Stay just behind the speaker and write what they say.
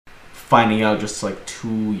finding out just like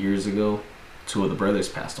 2 years ago, two of the brothers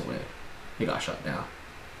passed away. They got shot down.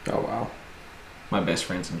 Oh, wow. My best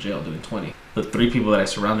friend's in jail doing 20. The 3 people that I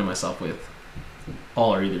surrounded myself with,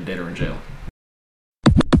 all are either dead or in jail.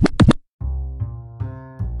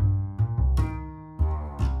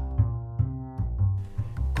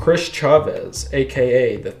 Chris Chavez,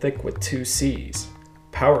 aka the Thick with 2 C's,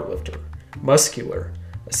 powerlifter, muscular,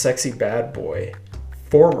 a sexy bad boy,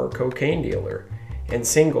 former cocaine dealer, and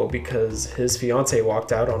single because his fiance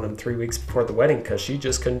walked out on him 3 weeks before the wedding because she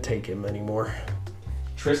just couldn't take him anymore.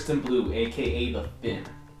 Tristan Blue, aka The Finn,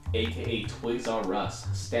 aka Toys R Us,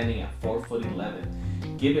 standing at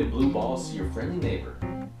 4'11", giving blue balls to your friendly neighbor,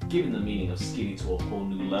 giving the meaning of skinny to a whole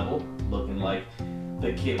new level, looking like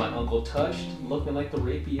the kid my uncle touched, looking like the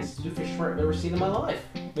rapiest doofus I've ever seen in my life,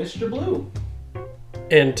 Mr. Blue.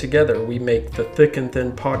 And together we make the Thick and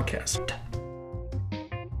Thin podcast.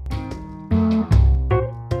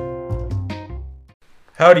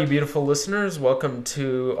 Howdy, beautiful listeners. Welcome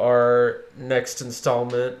to our next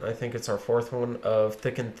installment. I think it's our 4th one of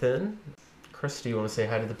Thick and Thin. Chris, do you want to say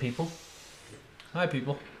hi to the people? Hi,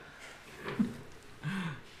 people.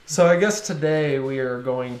 So I guess today we are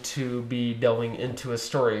going to be delving into a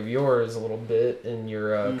story of yours a little bit in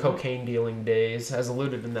your cocaine dealing days. As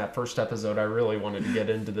alluded in that first episode, I really wanted to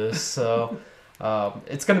get into this. So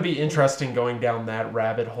it's going to be interesting going down that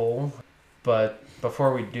rabbit hole. But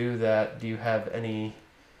before we do that, do you have any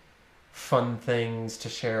fun things to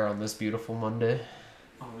share on this beautiful Monday?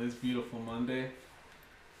 On this beautiful Monday,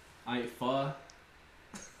 I ate pho.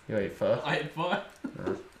 You ate pho? I ate pho.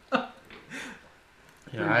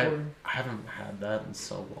 Yeah, I haven't had that in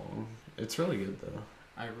so long. It's really good though.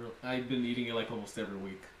 I've been eating it like almost every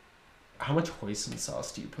week. How much hoisin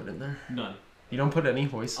sauce do you put in there? None. You don't put any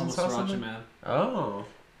hoisin I'm a sauce in sriracha there? man. Oh,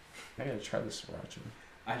 I gotta try the sriracha.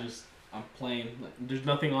 I'm plain. There's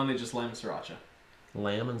nothing on it, just lime and sriracha.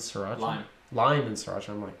 Lamb and sriracha? Lime and sriracha.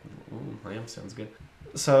 I'm like, ooh, lamb sounds good.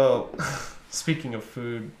 So, speaking of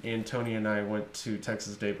food, Antonia and I went to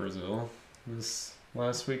Texas Day Brazil this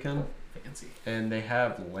last weekend. Fancy. And they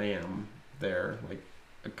have lamb there, like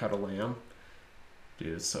a cut of lamb.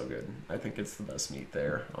 Dude, it's so good. I think it's the best meat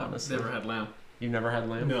there, honestly. I've never had lamb. You've never had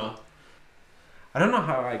lamb? No. I don't know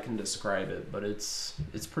how I can describe it, but it's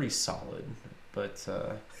pretty solid. But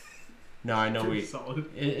no, I know Solid.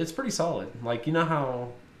 it's pretty solid. Like, you know how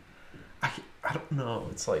I don't know.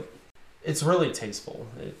 It's like it's really tasteful.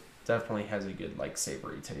 It definitely has a good like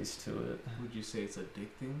savory taste to it. Would you say it's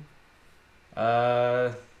addicting?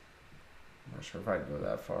 I'm not sure if I'd go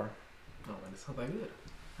that far. Oh, man, it's not that good.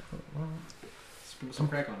 Well, Sprinkle some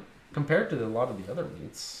crack on it. compared to a lot of the other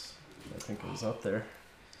meats, I think it was up there.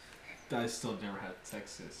 I still never had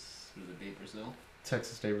Texas. Was it Day Brazil?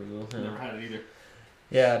 Texas Day Brazil. Yeah. Never had it either.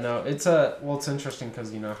 Yeah, no, it's interesting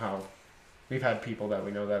because you know how we've had people that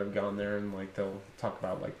we know that have gone there and like they'll talk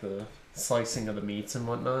about like the slicing of the meats and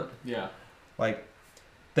whatnot. Yeah. Like,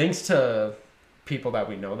 thanks to people that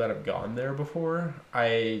we know that have gone there before,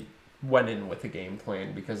 I went in with a game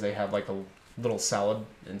plan because they had like a little salad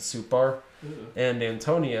and soup bar. Ew. And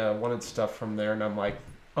Antonia wanted stuff from there, and I'm like,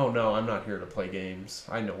 oh no, I'm not here to play games.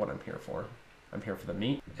 I know what I'm here for. I'm here for the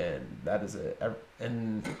meat, and that is it.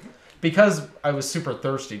 And because I was super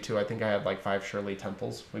thirsty too, I think I had like 5 Shirley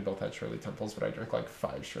Temples. We both had Shirley Temples, but I drank like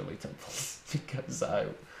 5 Shirley Temples because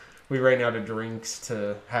we ran out of drinks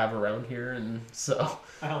to have around here, and so...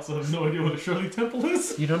 I also have no idea what a Shirley Temple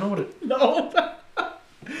is. You don't know what it... No.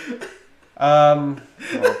 Well,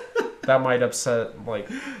 that might upset like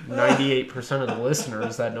 98% of the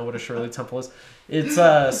listeners that know what a Shirley Temple is. It's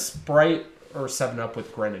Sprite or 7-Up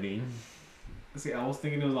with grenadine. See, I was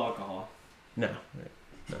thinking it was alcohol. No.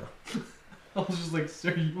 I was just like,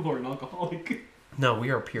 sir, you are an alcoholic. No, we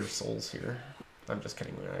are pure souls here. I'm just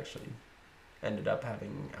kidding. We actually ended up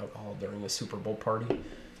having alcohol during a Super Bowl party.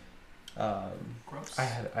 Gross. I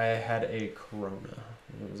had a Corona.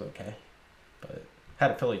 It was okay, but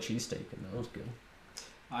had a Philly cheesesteak and that was good.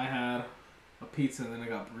 I had a pizza and then I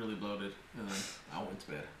got really bloated and then I went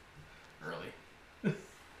to bed early.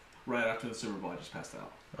 Right after the Super Bowl, I just passed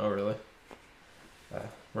out. Oh really?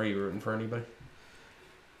 Were you rooting for anybody?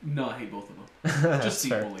 No, I hate both of them. Just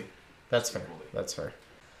fair. equally. That's fair. That's fair.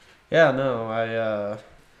 Yeah, no,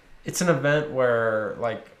 it's an event where,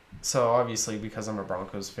 like, so obviously because I'm a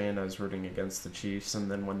Broncos fan, I was rooting against the Chiefs, and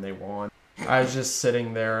then when they won, I was just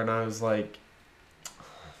sitting there and I was like,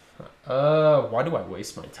 why do I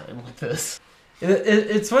waste my time with this?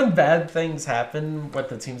 It's when bad things happen with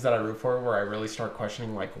the teams that I root for where I really start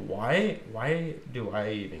questioning, like, why do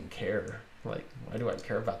I even care? Like, why do I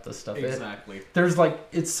care about this stuff? Exactly. There's like,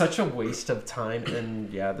 it's such a waste of time,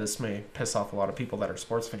 and yeah, this may piss off a lot of people that are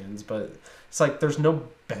sports fans, but it's like there's no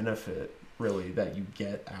benefit really that you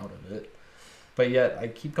get out of it. But yet, I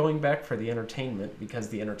keep going back for the entertainment because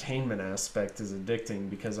the entertainment aspect is addicting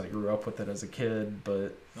because I grew up with it as a kid.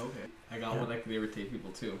 But Okay. I got one that could irritate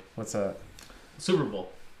people too. what's that? Super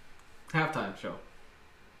Bowl. Halftime show.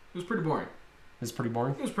 It was pretty boring. It's pretty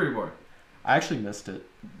boring. It was pretty boring. I actually missed it.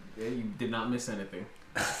 Yeah, you did not miss anything.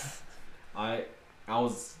 I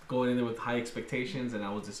was going in there with high expectations and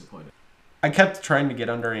I was disappointed. I kept trying to get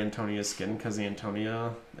under Antonia's skin because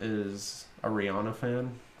Antonia is a Rihanna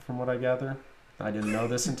fan, from what I gather. I didn't know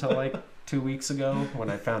this until like 2 weeks ago when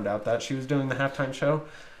I found out that she was doing the halftime show.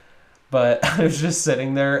 But I was just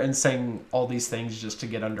sitting there and saying all these things just to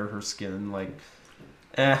get under her skin. Like,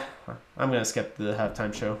 I'm going to skip the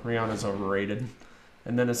halftime show. Rihanna's overrated.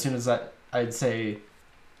 And then as soon as I'd say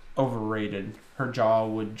overrated, her jaw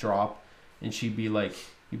would drop and she'd be like,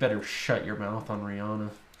 you better shut your mouth on Rihanna.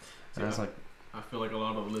 And I was like, I feel like a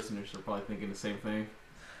lot of the listeners are probably thinking the same thing.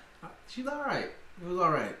 She's alright. It was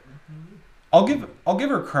alright. I'll give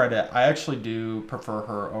her credit. I actually do prefer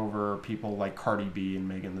her over people like Cardi B and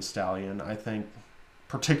Megan Thee Stallion. I think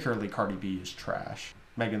particularly Cardi B is trash.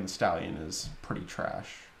 Megan Thee Stallion is pretty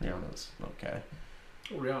trash. Rihanna's okay.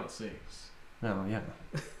 Well, Rihanna sings. No, yeah.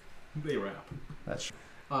 They rap. That's true.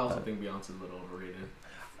 I also think Beyonce's a little overrated.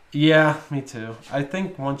 Yeah, me too. I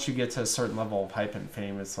think once you get to a certain level of hype and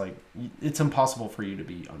fame, it's like it's impossible for you to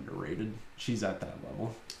be underrated. She's at that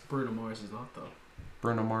level. Bruno Mars is not though.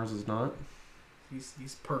 Bruno Mars is not.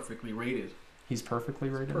 He's perfectly rated. He's perfectly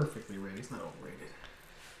rated. Perfectly rated. He's not overrated.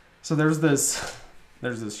 So there's this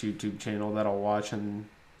YouTube channel that I'll watch, and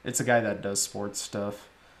it's a guy that does sports stuff.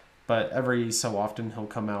 But every so often he'll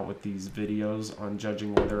come out with these videos on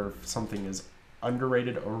judging whether something is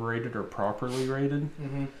underrated, overrated, or properly rated.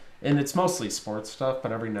 Mm-hmm. And it's mostly sports stuff,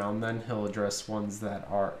 but every now and then he'll address ones that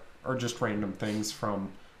are just random things,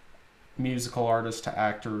 from musical artists to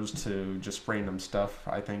actors to just random stuff.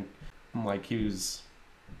 I think like he was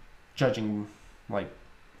judging like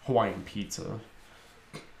Hawaiian pizza.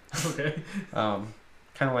 Okay. Kind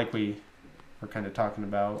of like we were kind of talking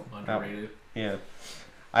about. Underrated. Yeah.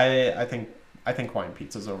 I think Hawaiian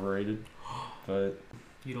pizza's overrated, but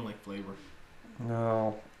You don't like flavor.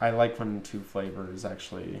 no, I like when two flavors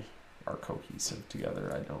actually are cohesive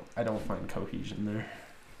together. I don't find cohesion there.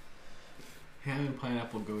 Ham and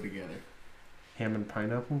pineapple go together. Ham and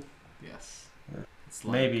pineapple? Yes. Yeah. It's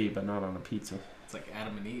like, Maybe, but not on a pizza. It's like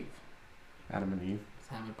Adam and Eve. Adam and Eve. It's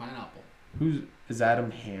ham and pineapple. Is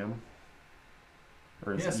Adam ham?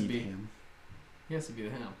 Or is Yes, Eve be. ham? He has to be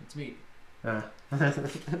the ham. It's meat. Ah.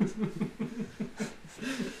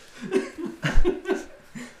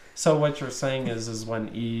 So what you're saying is when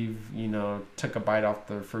Eve, took a bite off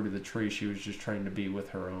the fruit of the tree, she was just trying to be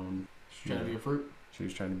with her own. She's trying to be a fruit. She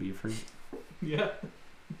was trying to be a fruit. Yeah.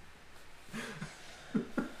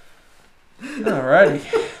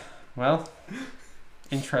 Alrighty. Well,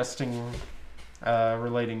 interesting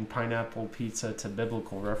relating pineapple pizza to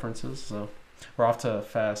biblical references. So we're off to a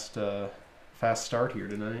fast start here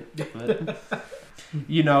tonight. But,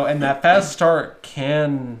 and that fast start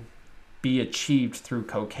can be achieved through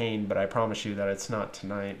cocaine, but I promise you that it's not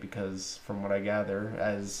tonight, because from what I gather,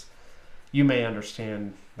 as you may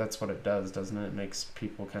understand, that's what it does, doesn't it? It makes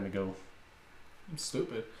people kind of go... It's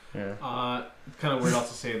stupid. Yeah. Kind of weird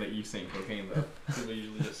also saying that you saying cocaine, though. People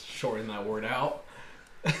usually just shorten that word out.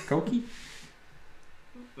 Cokey?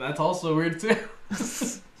 That's also weird, too.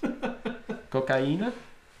 Cocaina?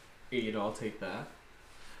 I'll take that.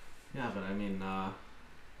 Yeah, but I mean, I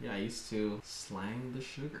used to slang the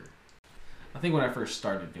sugar. I think when I first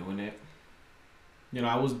started doing it,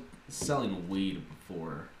 I was selling weed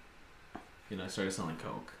before, I started selling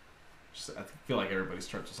coke. I feel like everybody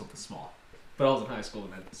starts with something small. But I was in high school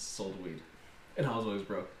and I sold weed. And I was always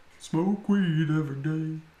broke. Smoke weed every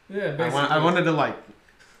day. Yeah, basically. I wanted to,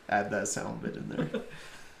 add that sound bit in there.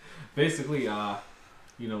 Basically, I'd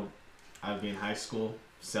be in high school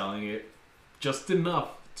selling it just enough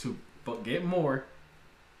to get more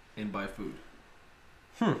and buy food.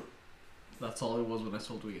 That's all it was when I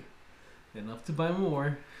sold weed. Enough to buy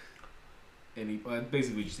more and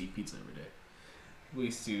basically just eat pizza every day. We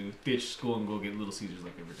used to ditch school and go get Little Caesars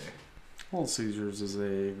every day. Little Caesars is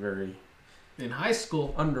a very In high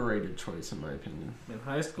school, underrated choice, in my opinion. in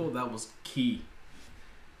high school, that was key.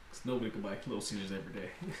 Because nobody could buy Little Caesars every day.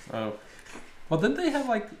 Oh. Well, didn't they have,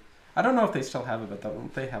 I don't know if they still have it, but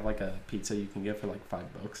don't they have, a pizza you can get for, $5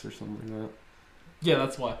 or something like that? Yeah,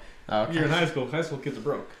 that's why. Oh, okay. You're in high school. High school kids are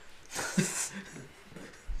broke.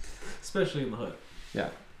 Especially in the hood. Yeah.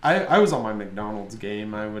 I was on my McDonald's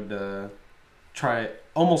game. I would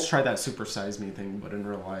almost try that Super Size Me thing, but in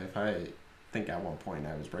real life, I think at one point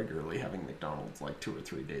I was regularly having McDonald's like 2 or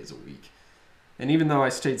 3 days a week. And even though I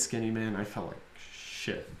stayed skinny, man, I felt like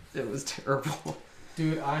shit. It was terrible.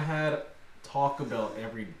 Dude, I had Taco Bell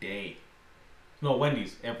every day. No,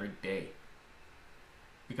 Wendy's every day.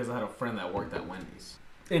 Because I had a friend that worked at Wendy's.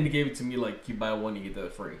 And he gave it to me like, you buy one, you get the other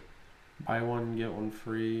free. Buy one, get one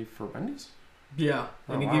free for Wendy's? Yeah.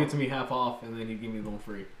 And Oh, he wow. gave it to me half off, and then he gave me the one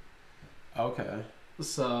free. Okay.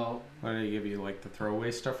 So, Why did they give you like the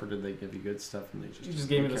throwaway stuff, or did they give you good stuff and they he just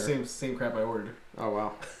gave me the didn't care? same crap I ordered. Oh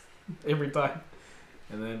wow. Every time.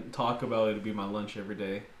 And then Taco Bell, it'd be my lunch every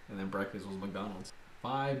day. And then breakfast was McDonald's.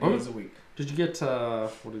 5 Oh. days a week. Did you get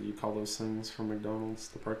what did you call those things from McDonald's?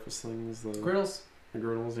 The breakfast things, the Griddles? the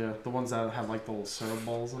griddles, yeah, the ones that have like the little syrup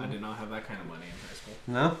balls in I them. did not have that kind of money in high school.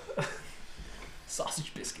 No.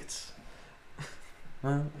 Sausage biscuits.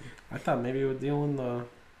 I thought maybe it would deal in the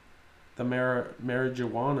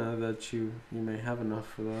marijuana that you may have enough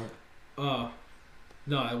for that.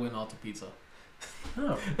 No, I went all to pizza.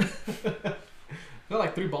 Oh. Got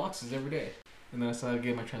like 3 boxes every day. And then I started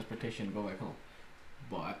getting my transportation to go back home.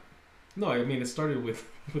 But, no, I mean, it started with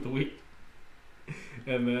a week.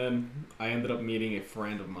 And then I ended up meeting a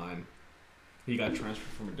friend of mine. He got transferred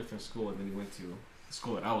from a different school, and then he went to the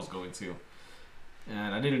school that I was going to.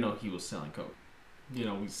 And I didn't know he was selling coke. You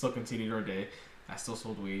know, we still continued our day. I still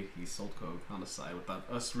sold weed. He sold coke on the side without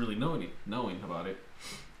us really knowing about it.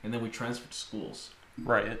 And then we transferred schools.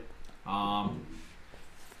 Right.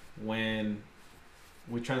 When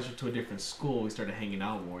we transferred to a different school, we started hanging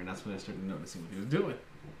out more, and that's when I started noticing what he was doing.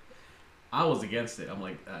 I was against it. I'm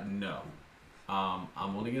like, no.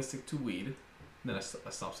 I'm only gonna stick to weed. Then I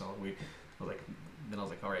stopped selling weed. I was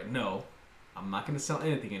like, all right, no, I'm not gonna sell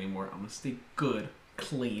anything anymore. I'm gonna stay good,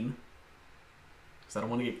 clean, because I don't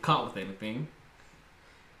want to get caught with anything.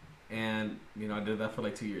 And I did that for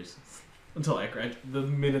like 2 years until the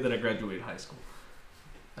minute that I graduated high school,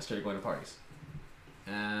 I started going to parties.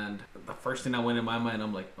 And the first thing that went in my mind,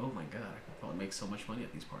 I'm like, oh my god, I could probably make so much money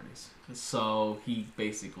at these parties. So he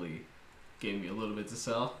basically gave me a little bit to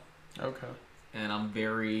sell. Okay. And I'm a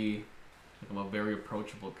very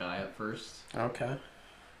approachable guy at first. Okay.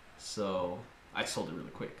 So I sold it really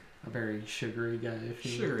quick. A very sugary guy, if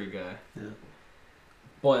you will. Sugary guy. Yeah.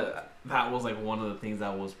 But that was like one of the things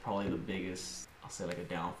that was probably the biggest, I'll say like a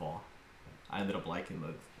downfall. I ended up liking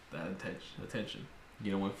that attention.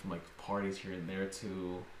 Went from like parties here and there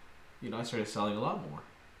to, I started selling a lot more.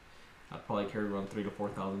 I'd probably carry around $3,000 to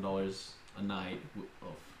 $4,000 a night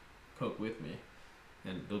of coke with me,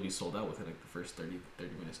 and they'll be sold out within like the first 30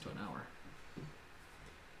 minutes to an hour.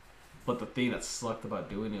 But the thing that sucked about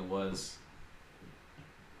doing it was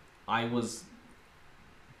I was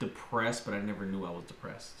depressed, but I never knew I was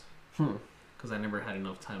depressed. Because I never had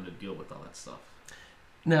enough time to deal with all that stuff.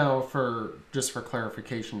 Now, for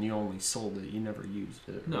clarification, you only sold it. You never used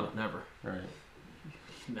it. Right? No, never. Right.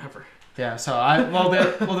 Never. Yeah. So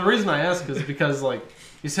the reason I ask is because like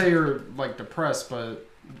you say you're like depressed, but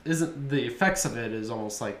isn't the effects of it is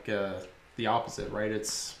almost like the opposite, right?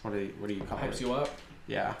 It's what do you call it? Hypes you up.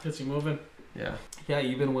 Yeah. Gets you moving. Yeah. Yeah.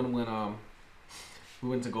 Even when we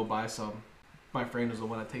went to go buy some, my friend was the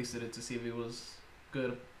one that tasted it to see if it was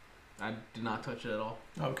good. I did not touch it at all.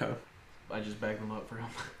 Okay. I just bagged them up for him.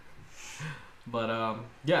 But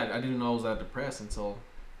yeah, I didn't know I was that depressed until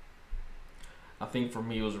I think for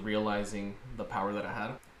me it was realizing the power that I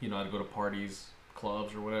had. I'd go to parties,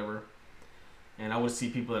 clubs, or whatever, and I would see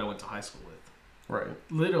people that I went to high school with, Right.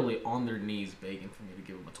 literally on their knees begging for me to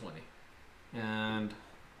give them a 20, and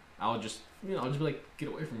I would just, I'd just be like, get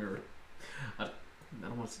away from me. I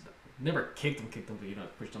don't want to. Never kicked them, but I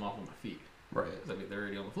pushed them off on my feet. Right. Because they're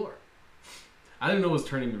already on the floor. I didn't know it was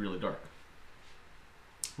turning me really dark.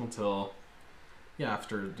 Until,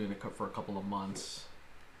 after doing it for a couple of months,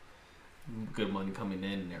 good money coming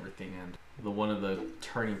in and everything, and one of the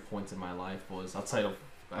turning points in my life was outside of,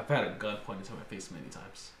 I've had a gun pointed to my face many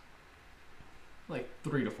times, like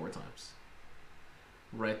 3 to 4 times,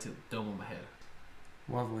 right to the dome of my head.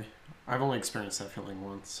 Lovely. I've only experienced that feeling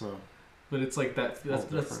once, so. But it's like that.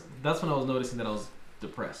 That's when I was noticing that I was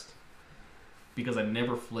depressed, because I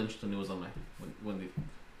never flinched when it was on when they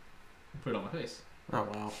put it on my face. Oh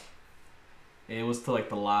wow. And it was to like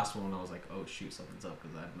the last one when I was like, oh shoot, something's up,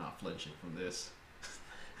 because I'm not flinching from this.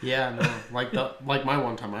 Yeah, no. Like my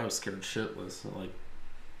one time, I was scared shitless, like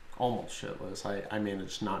almost shitless. I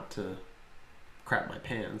managed not to crap my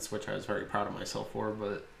pants, which I was very proud of myself for.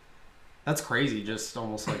 But that's crazy. Just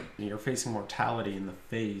almost like you're facing mortality in the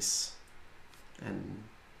face, and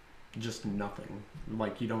just nothing.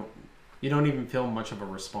 Like you don't You don't even feel much of a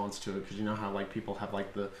response to it because you know how like people have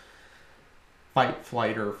like the fight,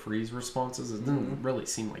 flight, or freeze responses. It didn't really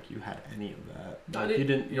seem like you had any of that. Like, you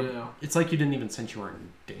didn't. It's like you didn't even sense you were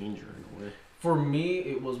in danger in a way. For me,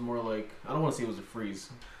 it was more like I don't want to say it was a freeze,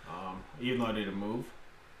 even though I didn't move.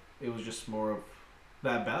 It was just more of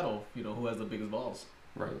that battle. You know, who has the biggest balls?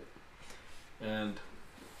 Right. And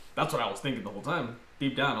that's what I was thinking the whole time.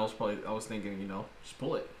 Deep down, I was thinking, you know, just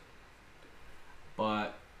pull it.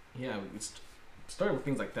 But yeah, it started with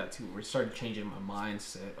things like that too, where it started changing my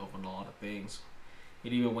mindset of a lot of things.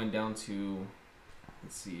 It even went down to,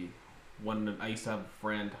 let's see, when I used to have a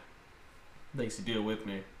friend that used to do it with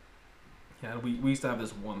me. Yeah, we used to have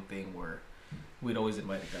this one thing where we'd always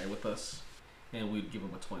invite a guy with us, and we'd give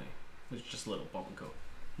him a 20. It's just a little bump and go.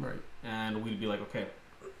 Right. And we'd be like, okay,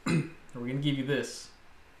 we're gonna give you this.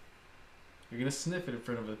 You're gonna sniff it in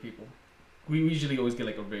front of other people. We usually always get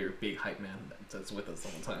like a very big hype man that's with us the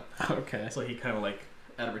whole time. Okay. So he kind of like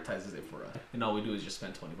advertises it for us, and all we do is just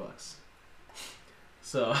spend $20.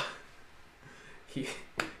 So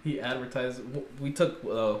he advertised. We took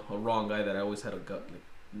a wrong guy that I always had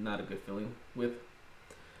not a good feeling with.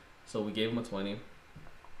 So we gave him a 20.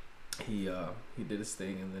 He did his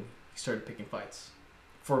thing, and then he started picking fights.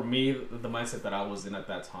 For me, the mindset that I was in at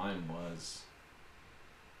that time was,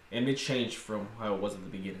 and it changed from how it was at the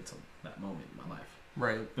beginning to that moment in my life.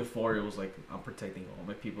 Right. Before it was like, I'm protecting all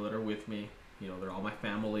my people that are with me. You know, they're all my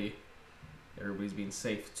family. Everybody's being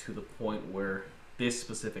safe, to the point where this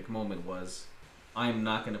specific moment was, I'm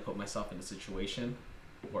not going to put myself in a situation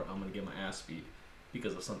where I'm going to get my ass beat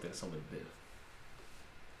because of something that somebody did.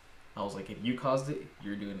 I was like, if you caused it,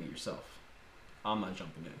 you're doing it yourself. I'm not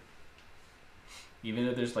jumping in. Even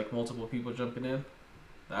if there's like multiple people jumping in,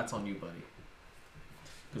 that's on you, buddy.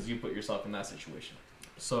 Because you put yourself in that situation.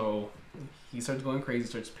 So he starts going crazy,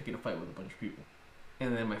 starts picking a fight with a bunch of people.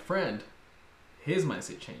 And then my friend, his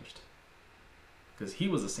mindset changed. Because he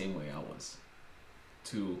was the same way I was.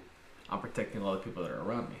 I'm protecting all the people that are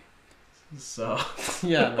around me. So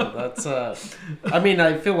yeah, no, that's I mean,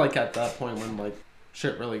 I feel like at that point when like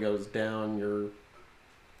shit really goes down,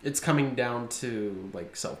 it's coming down to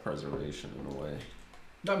like self-preservation in a way.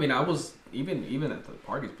 I mean, I was even at the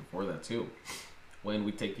parties before that too. When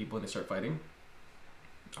we take people and they start fighting,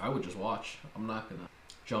 I would just watch. I'm not gonna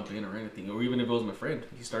jump in or anything. Or even if it was my friend,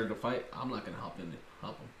 he started to fight, I'm not gonna help him.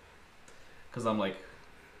 Because I'm like,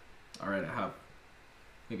 all right, I have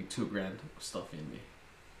maybe $2,000 of stuff in me,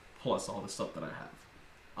 plus all the stuff that I have.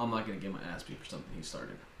 I'm not gonna get my ass beat for something he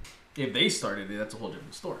started. If they started it, that's a whole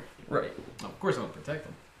different story. Right. Now, of course, I'm gonna protect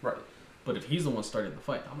them. Right. But if he's the one starting the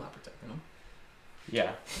fight, I'm not protecting him.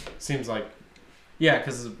 Yeah. Seems like, yeah,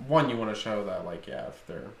 because one, you want to show that like, yeah,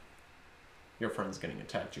 if your friend's getting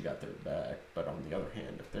attacked, you got their back. But on the other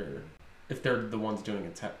hand, if they're the ones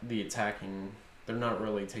doing the attacking, they're not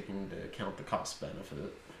really taking into account the cost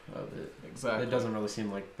benefit of it. Exactly. It doesn't really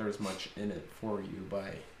seem like there's much in it for you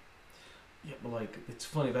by. Yeah, but like, it's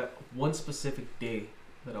funny that one specific day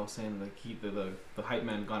that I was saying, like the hype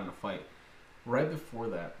man got in a fight. Right before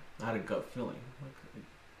that, I had a gut feeling. Like,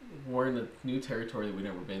 we're in a new territory that we've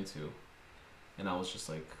never been to, and I was just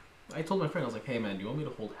like, I told my friend, I was like, hey man, do you want me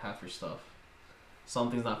to hold half your stuff?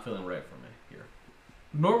 Something's not feeling right for me here.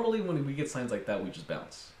 Normally, when we get signs like that, we just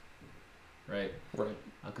bounce, right? Right.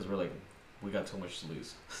 Because we're like, we got too much to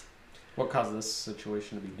lose. What caused this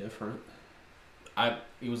situation to be different?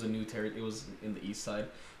 It was a new territory. It was in the east side.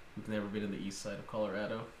 We've never been in the east side of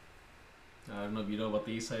Colorado. I don't know if you know about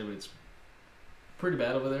the east side, but it's pretty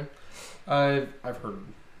bad over there. I've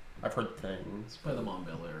heard things by the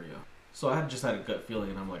Montvale area. So I just had a gut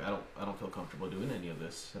feeling, and I'm like, I don't feel comfortable doing any of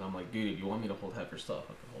this. And I'm like, dude, if you want me to hold half your stuff, I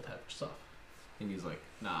can hold half your stuff. And he's like,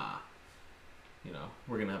 nah. You know,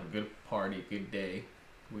 we're gonna have a good party, good day.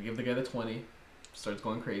 We give the guy the 20. Starts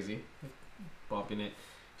going crazy, bumping it.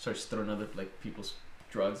 Starts throwing other like people's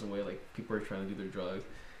drugs away, like people are trying to do their drugs.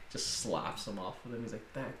 Just slaps them off with him. He's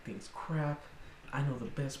like, that thing's crap. I know the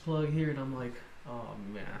best plug here. And I'm like, oh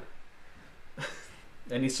man.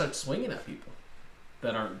 And he starts swinging at people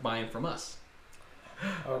that aren't buying from us.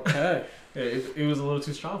 Okay. It was a little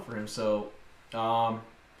too strong for him. So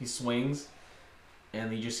he swings,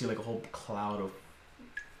 and you just see like a whole cloud of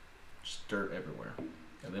just dirt everywhere.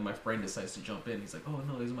 And then my friend decides to jump in. He's like, oh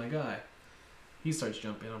no, he's my guy. He starts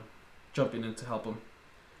jumping in to help him.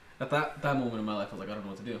 At that moment in my life, I was like, I don't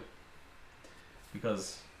know what to do.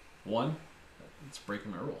 Because, one, it's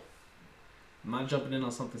breaking my rule. I'm not jumping in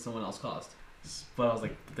on something someone else caused. But I was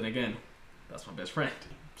like, but then again, that's my best friend.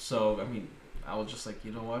 So, I mean, I was just like,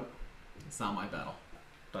 you know what? It's not my battle.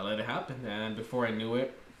 But I let it happen. And before I knew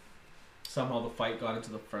it, somehow the fight got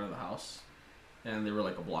into the front of the house. And they were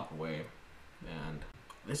like a block away. and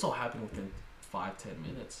this all happened within 5-10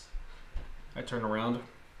 minutes. I turn around,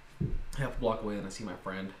 half a block away, and I see my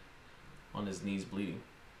friend on his knees bleeding,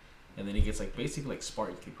 and then he gets like basically like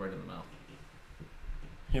Spartan kicked right in the mouth.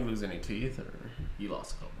 He lose any teeth or He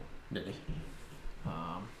lost a couple. did he?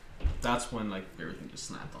 That's when like everything just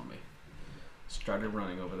snapped on me. Started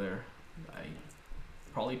running over there. I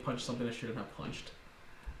probably punched something I shouldn't have punched,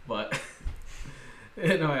 but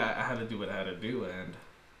you know, I had to do what I had to do, and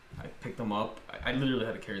I picked him up. I literally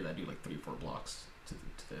had to carry that dude like 3-4 blocks to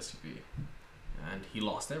the SUV, and he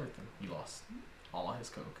lost everything. He lost all his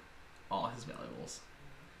coke, all his valuables,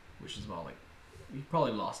 which is about like he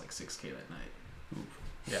probably lost like $6,000 that night. Oof.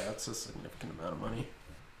 Yeah, that's a significant amount of money.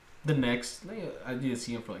 The next, I didn't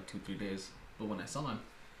see him for like 2-3 days, but when I saw him,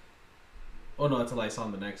 oh no, until I saw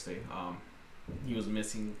him the next day, he was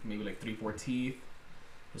missing maybe like 3-4 teeth.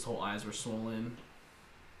 His whole eyes were swollen,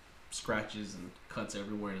 scratches and cuts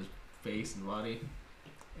everywhere in his face and body,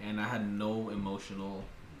 and I had no emotional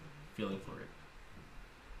feeling for it.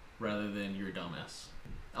 Rather than you're a dumbass,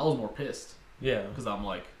 I was more pissed Yeah. because I'm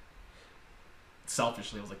like,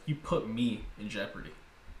 selfishly, I was like, you put me in jeopardy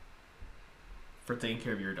for taking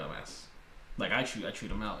care of your dumbass. Like I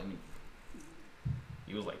treat him out, and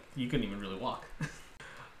he was like, you couldn't even really walk.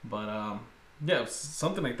 But yeah, it was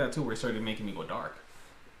something like that too, where it started making me go dark.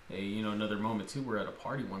 Another moment too. We're at a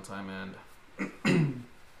party one time, and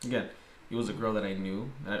again, it was a girl that I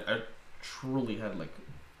knew, and I truly had like,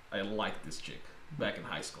 I liked this chick back in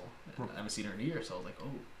high school. And I haven't seen her in a year, so I was like,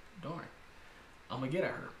 oh darn, I'm gonna get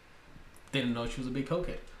at her. Didn't know she was a big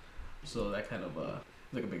cokehead, so that kind of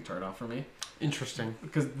like a big turn off for me. Interesting.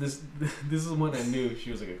 Because this is when I knew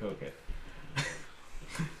she was like a cokehead.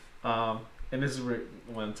 And this is where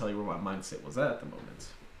I want to tell you where my mindset was at the moment.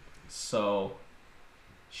 So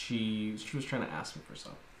she was trying to ask me for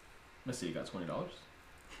something. I said, you got $20? I'm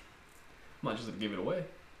not just gonna give it away.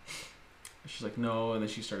 She's like, no, and then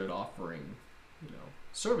she started offering,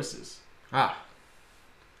 services.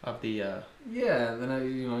 Of the Yeah, and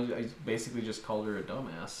then I basically just called her a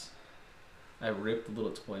dumbass. I ripped the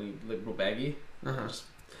little 20 little baggie, just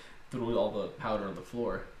threw all the powder on the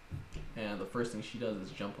floor, and the first thing she does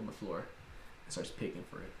is jump on the floor and starts picking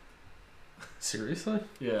for it. Seriously?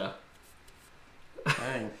 Yeah.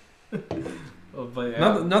 Dang. But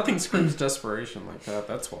yeah, Nothing screams desperation like that.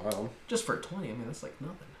 That's wild. just for 20, I mean that's like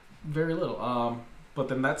nothing. Very little. But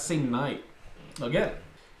then that same night, again,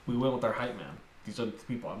 we went with our hype man. These are the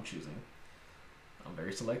people I'm choosing. I'm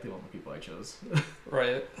very selective on the people I chose.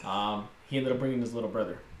 Right. He ended up bringing his little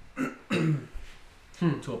brother to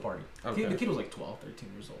a party. Okay. The kid was like 12, 13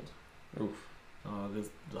 years old. Oof.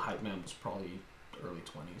 The hype man was probably early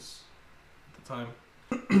 20s at the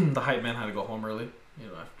time. The hype man had to go home early,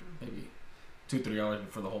 after maybe 2-3 hours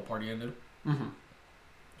before the whole party ended. Mm-hmm.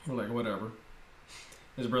 We're like, whatever.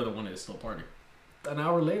 His brother wanted to still party. An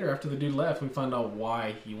hour later, after the dude left, we found out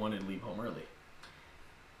why he wanted to leave home early.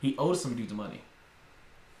 He owed some dudes money,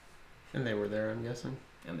 And they were there, I'm guessing.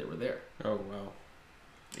 and they were there. Oh wow.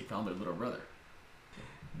 They found their little brother.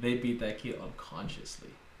 They beat that kid unconsciously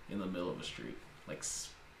in the middle of a street. Like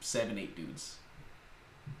 7-8 dudes.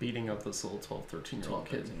 Beating up this little 12, 13-year-old 12,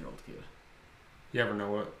 kid. 13-year-old kid. You ever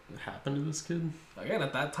know what happened to this kid? Again,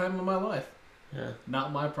 at that time in my life, Yeah.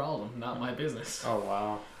 not my problem, not my business. Oh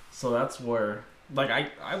wow. So that's where, like,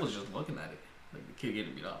 I was just looking at it. Like, the kid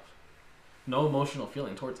getting beat up. No emotional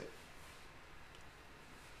feeling towards it.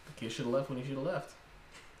 The kid should have left when he should have left.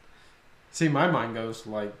 See, my mind goes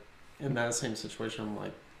like, in that same situation, I'm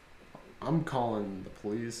like, I'm calling the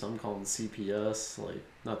police, I'm calling CPS, like,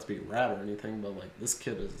 not to be a rat or anything, but like, this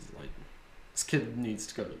kid needs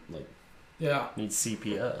to go to, like, Yeah. needs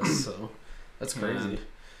CPS, so that's crazy. And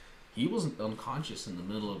he was unconscious in the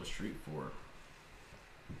middle of a street for,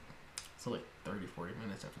 like 30-40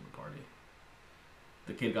 minutes after the party.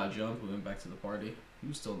 The kid got jumped, we went back to the party. He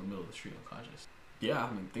was still in the middle of the street unconscious. Yeah,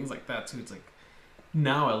 I mean, things like that too. It's like,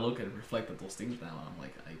 now I look at it, reflect at those things now, and I'm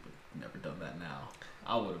like, I would never done that now.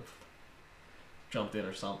 I would have jumped in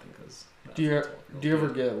or something, because... Do you ever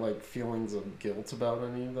get like feelings of guilt about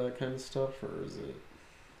any of that kind of stuff, or is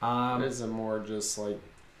it more just like,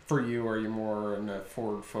 for you, are you more in a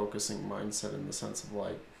forward-focusing mindset in the sense of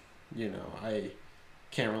like, I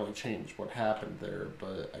can't really change what happened there,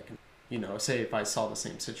 but I can, say if I saw the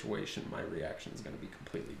same situation, my reaction is going to be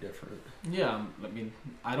completely different. Yeah, I mean,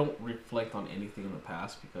 I don't reflect on anything in the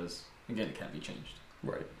past because, again, it can't be changed.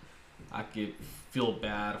 Right. I could feel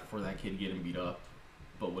bad for that kid getting beat up,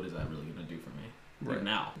 but what is that really going to do for me? Like Right.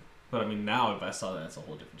 now. But I mean, now if I saw that, it's a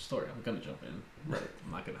whole different story. I'm going to jump in. Right.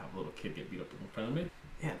 I'm not going to have a little kid get beat up in front of me.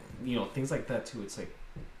 Yeah, things like that too. It's like,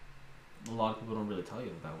 a lot of people don't really tell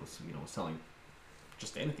you that was, selling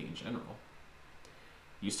just anything in general,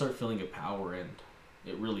 you start feeling a power and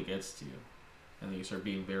it really gets to you. And then you start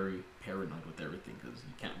being very paranoid with everything because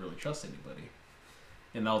you can't really trust anybody.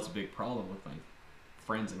 And that was a big problem with my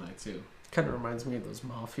friends and I too. Kind of reminds me of those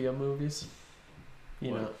mafia movies.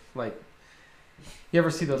 You What? know, like, you ever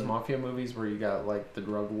see those mafia movies where you got like the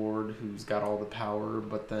drug lord who's got all the power,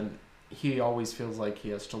 but then he always feels like he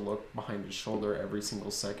has to look behind his shoulder every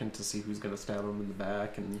single second to see who's gonna stab him in the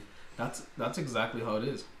back, and That's exactly how it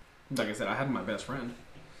is. Like I said, I had my best friend.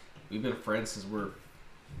 We've been friends since we're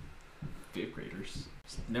 5th graders.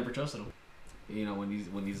 Just never trusted him. You know,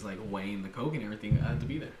 when he's like weighing the coke and everything, I had to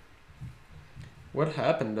be there. what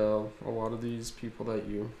happened to a lot of these people that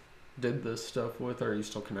you did this stuff with? Are you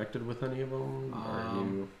still connected with any of them? Are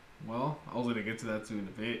you... Well, I was gonna get to that too in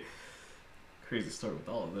a bit. Crazy story with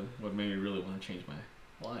all of them. What made me really want to change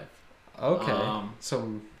my life. Okay.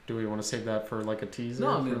 So do we want to save that for like a teaser No,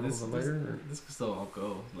 I for a mean little this bit later? Or? this could still all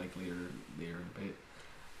go like later in a bit.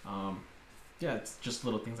 Yeah, it's just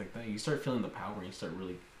little things like that. You start feeling the power. And you start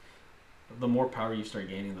really. The more power you start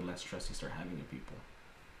gaining, the less trust you start having in people.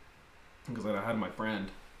 Because like I had my friend.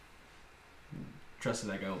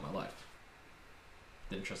 Trusted that guy with my life.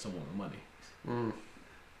 Didn't trust someone with money. Mm,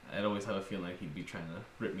 I'd always have a feeling like he'd be trying to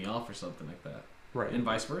rip me off or something like that. right. And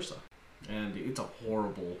vice versa. And it's a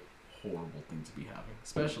horrible, horrible thing to be having,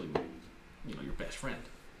 especially with, you know, your best friend.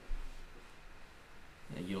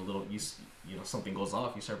 And you know, something goes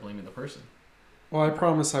off, you start blaming the person. Well, I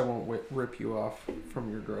promise I won't rip you off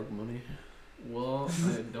from your drug money. Well,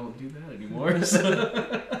 I don't do that anymore.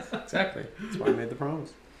 So. Exactly. That's why I made the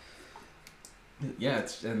promise. Yeah,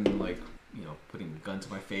 it's and like, you know, putting a gun to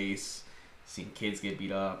my face, seeing kids get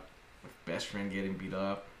beat up, my best friend getting beat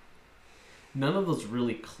up. None of those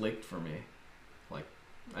really clicked for me. Like,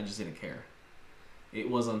 I just didn't care. It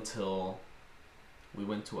was until we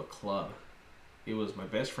went to a club. It was my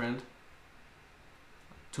best friend,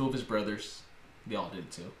 2 of his brothers, they all did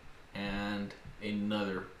it too, and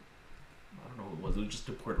another, I don't know who it was just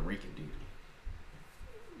a Puerto Rican dude.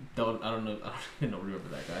 I don't remember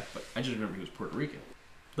that guy, but I just remember he was Puerto Rican.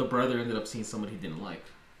 The brother ended up seeing someone he didn't like.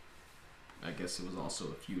 I guess it was also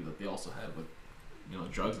a feud that they also had with, you know,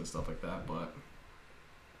 drugs and stuff like that, but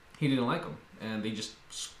he didn't like them, and they just,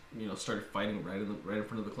 you know, started fighting right in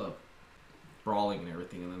front of the club, brawling and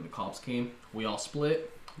everything. And then the cops came. We all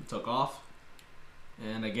split. We took off,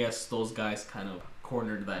 and I guess those guys kind of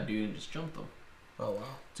cornered that dude and just jumped him. Oh, wow.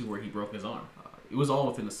 To where he broke his arm. It was all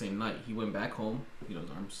within the same night. He went back home. You know,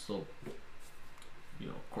 his arm's still, you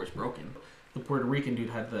know, of course, broken. The Puerto Rican dude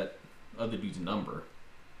had that other dude's number,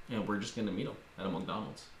 and we're just gonna meet him at a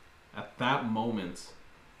McDonald's. At that moment,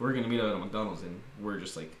 we're gonna meet up at a McDonald's, and we're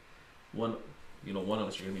just like, one of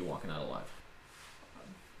us are gonna be walking out alive.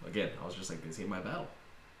 Again, I was just like, this ain't my battle,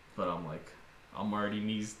 but I'm like, I'm already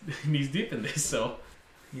knees deep in this, so,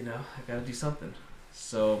 you know, I gotta do something.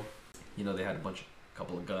 So, you know, they had a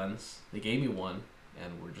couple of guns. They gave me one,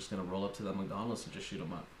 and we're just gonna roll up to that McDonald's and just shoot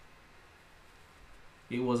them up.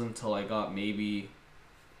 It wasn't until I got maybe,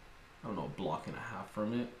 I don't know, a block and a half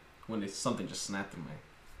from it, when something just snapped in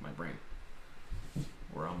my brain.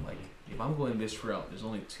 Where I'm like, if I'm going this route, there's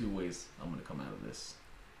only 2 ways I'm gonna come out of this.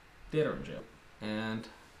 Dead or in jail. And,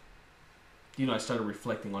 you know, I started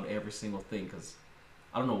reflecting on every single thing, because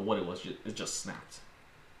I don't know what it was, it just snapped.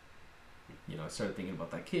 You know, I started thinking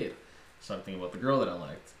about that kid. Started thinking about the girl that I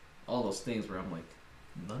liked. All those things where I'm like,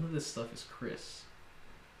 none of this stuff is Chris.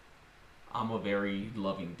 I'm a very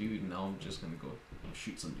loving dude, and now I'm just gonna go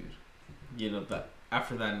shoot some dude. You know, that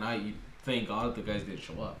after that night, thank God the guys didn't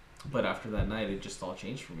show up. But after that night, it just all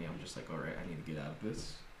changed for me. I'm just like, all right, I need to get out of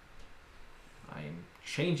this. I am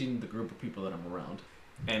changing the group of people that I'm around,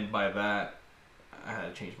 and by that, I had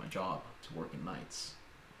to change my job to working nights,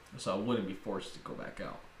 so I wouldn't be forced to go back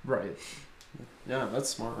out. Right. Yeah, that's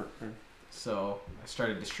smart. So I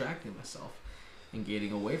started distracting myself and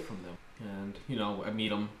getting away from them. And, you know, I meet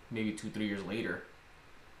them maybe 2-3 years later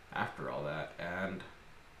after all that. And,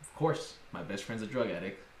 of course, my best friend's a drug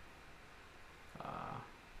addict.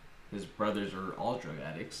 His brothers are all drug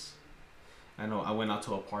addicts. I know I went out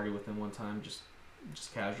to a party with him one time, just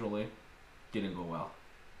casually. Didn't go well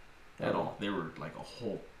at all. They were like a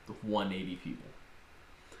whole 180 people.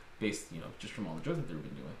 Based, you know, just from all the drugs that they've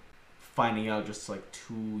been doing. Finding out just like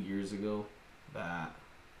 2 years ago that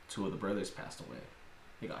 2 of the brothers passed away.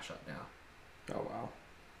 They got shot down. Oh, wow.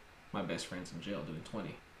 My best friend's in jail doing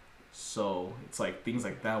 20. So it's like things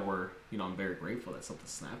like that where, you know, I'm very grateful that something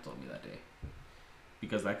snapped on me that day.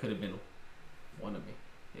 Because that could have been one of me.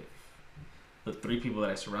 If the 3 people that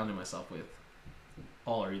I surrounded myself with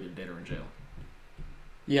all are either dead or in jail.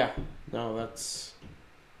 Yeah. No, that's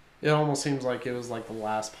It almost seems like it was like the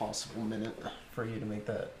last possible minute for you to make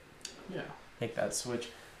that switch.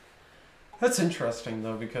 That's interesting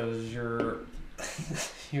though, because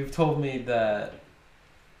you've told me that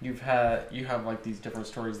you have like these different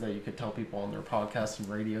stories that you could tell people on their podcasts and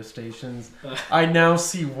radio stations. I now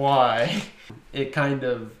see why.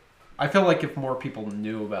 I feel like if more people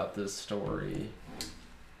knew about this story,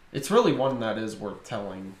 it's really one that is worth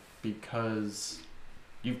telling, because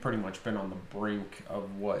you've pretty much been on the brink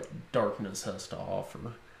of what darkness has to offer.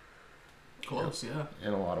 Close, yeah.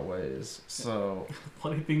 In a lot of ways. So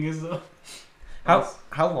Funny thing is though,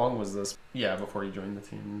 how long was this? Yeah, before you joined the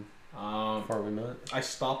team. Before we met. I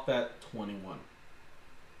stopped at 21.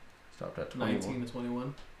 Stopped at 21. 19 to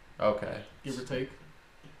 21. Okay. Give or take.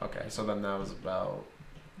 Okay, so then that was about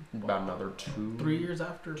another 3 years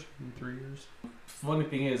after. 3 years. Funny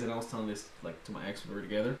thing is, and I was telling this like to my ex when we were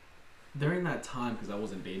together. During that time, because I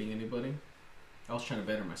wasn't dating anybody, I was trying to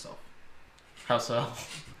better myself. How so?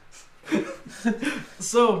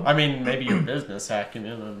 So I mean, maybe your business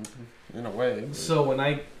acumen in a way. But. So when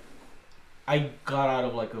I got out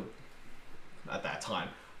of like at that time,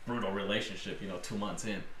 brutal relationship, 2 months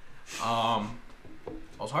in, I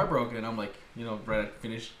was heartbroken, and I'm like, right after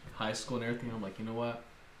finished high school and everything, I'm like, you know what?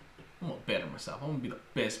 I'm gonna better myself. I'm gonna be the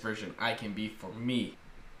best version I can be for me.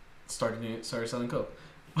 Started selling coke.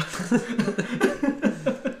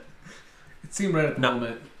 It seemed right at the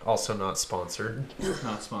moment. Also not sponsored.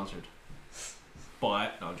 Not sponsored.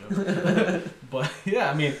 But no, I'm joking. But yeah,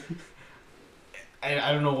 I mean,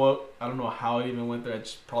 I don't know how I even went there. I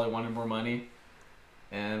just probably wanted more money,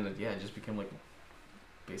 and yeah, it just became like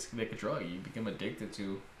basically like a drug. You become addicted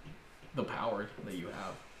to the power that you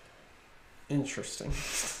have. Interesting.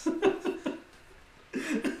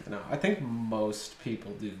 No, I think most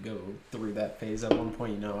people do go through that phase at one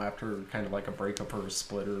point, after kind of like a breakup or a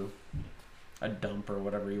split or a dump or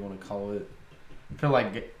whatever you want to call it. I feel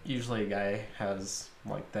like usually a guy has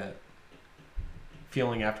like that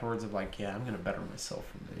feeling afterwards of like, yeah, I'm going to better myself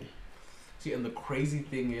from me. See, and the crazy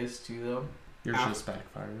thing is too, though, yours just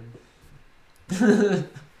backfired.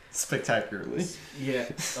 Spectacularly. Yeah,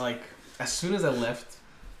 like as soon as I left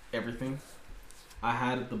everything, I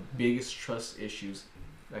had the biggest trust issues.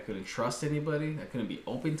 I couldn't trust anybody. I couldn't be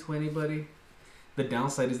open to anybody. The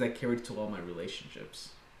downside is that carried to all my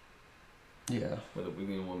relationships. Yeah. Whether with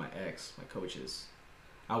my ex, my coaches,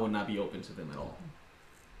 I would not be open to them at all.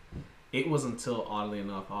 It was until, oddly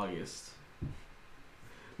enough, August,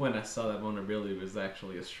 when I saw that vulnerability was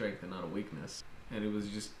actually a strength and not a weakness. And it was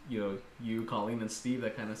just, you, Colleen, and Steve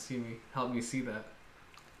that kind of helped me see that.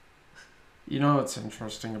 What's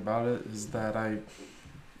interesting about it is that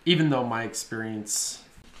even though my experience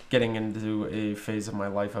getting into a phase of my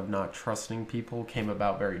life of not trusting people came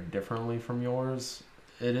about very differently from yours,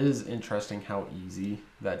 it is interesting how easy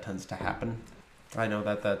that tends to happen. I know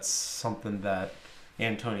that that's something that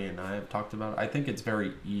Antonia and I have talked about. I think it's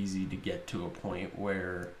very easy to get to a point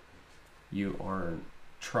where you aren't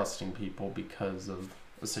trusting people because of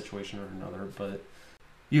a situation or another, but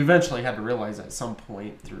you eventually had to realize at some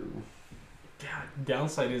point through... Yeah,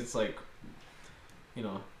 downside is like, I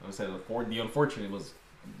would say the unfortunate was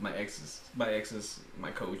my exes,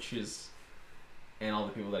 my coaches, and all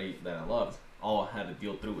the people that I loved all had to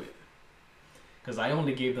deal through it. Because I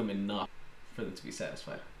only gave them enough for them to be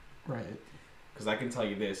satisfied. Right. Because I can tell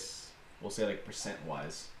you this, we'll say like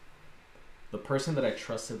percent-wise, the person that I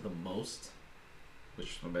trusted the most, which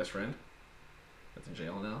is my best friend, that's in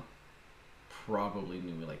jail now, probably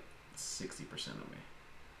knew like 60%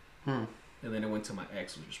 of me. And then it went to my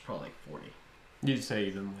ex, which was probably like 40. You'd say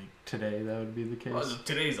even like today that would be the case? Well,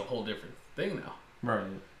 today's a whole different thing now. Right.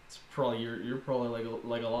 It's probably you're probably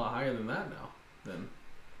like a lot higher than that now. Then.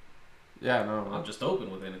 Yeah, no. I'm just open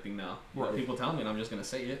with anything now. Right. People tell me, and I'm just gonna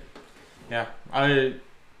say it. Yeah, I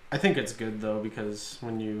think it's good though, because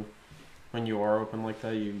when you are open like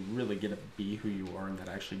that, you really get to be who you are, and that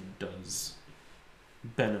actually does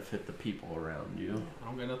benefit the people around you. I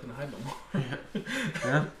don't got nothing to hide no more.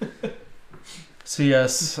 Yeah. So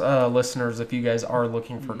yes, listeners, if you guys are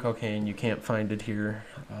looking for cocaine, you can't find it here.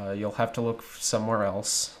 You'll have to look somewhere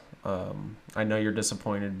else. I know you're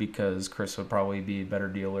disappointed because Chris would probably be a better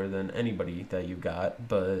dealer than anybody that you got,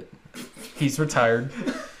 but he's retired.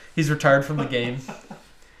 He's retired from the game.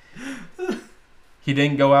 He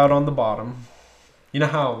didn't go out on the bottom. You know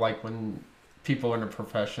how like when people in a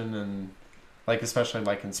profession and like especially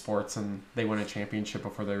like in sports and they win a championship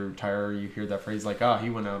before they retire, you hear that phrase like, he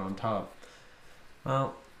went out on top.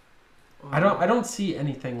 Well, I don't see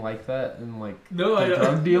anything like that in like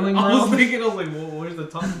drug dealing I realm. was like, well, where's the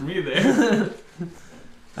top for me there?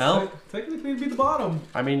 Well, Technically, it'd be the bottom.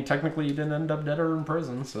 I mean, technically, you didn't end up dead or in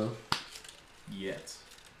prison, so. Yet.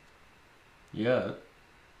 Yeah.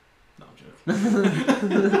 No, I'm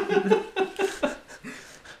joking.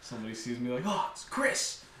 Somebody sees me like, oh, it's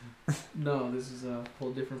Chris. No, this is a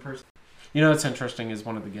whole different person. You know what's interesting is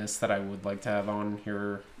one of the guests that I would like to have on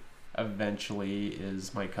here eventually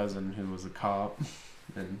is my cousin who was a cop.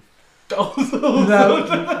 And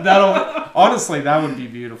honestly, that would be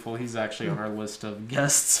beautiful. He's actually on our list of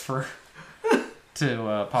guests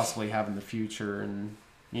to possibly have in the future. And,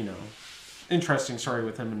 you know, interesting story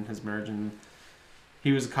with him and his marriage. And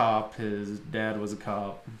he was a cop. His dad was a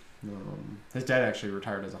cop. His dad actually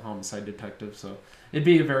retired as a homicide detective. So it'd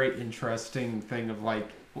be a very interesting thing of like,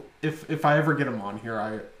 if I ever get him on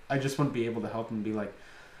here, I just want to be able to help him be like,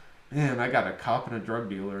 man, I got a cop and a drug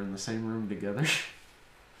dealer in the same room together.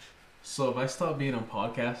 So if I stop being on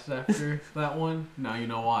podcasts after that one, now you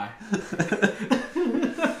know why.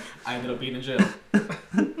 I ended up being in jail.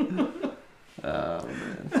 Oh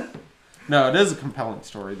man. No, it is a compelling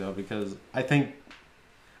story though, because I think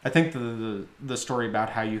the story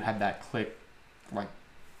about how you had that click, like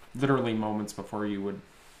literally moments before you would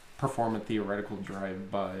perform a theoretical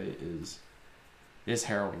drive-by is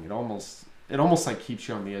harrowing. It almost like keeps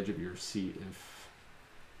you on the edge of your seat if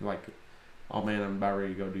like, oh man, I'm about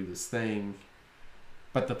ready to go do this thing.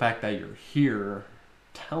 But the fact that you're here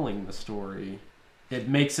telling the story, it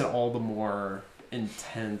makes it all the more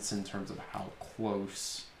intense in terms of how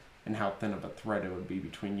close and how thin of a thread it would be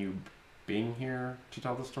between you being here to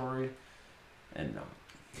tell the story and not.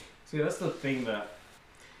 See, that's the thing that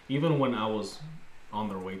even when I was on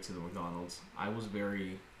their way to the McDonald's, I was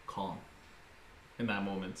very calm in that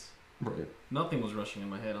moment. Right. Nothing was rushing in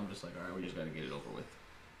my head. I'm just like, all right, we just got to get it over with.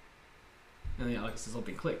 And then, like I said,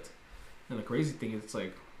 something clicked. And the crazy thing is, it's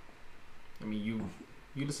like, I mean,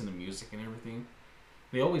 you listen to music and everything.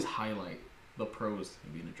 They always highlight the pros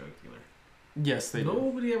of being a drug dealer. Yes, they do.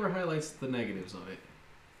 Nobody ever highlights the negatives of it.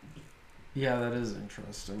 Yeah, that is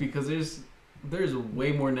interesting. Because there's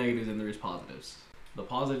way more negatives than there is positives. The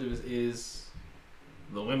positives is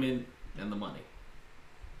the women and the money.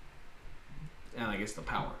 And I guess the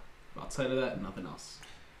power. Outside of that, nothing else.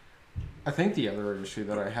 I think the other issue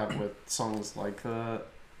that I have with songs like that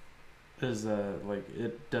is that like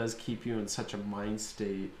it does keep you in such a mind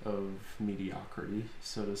state of mediocrity,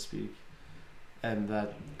 so to speak, and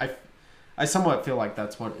that I somewhat feel like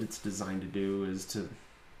that's what it's designed to do, is to,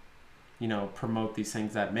 you know, promote these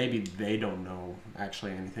things that maybe they don't know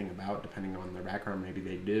actually anything about, depending on their background. Maybe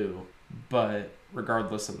they do, but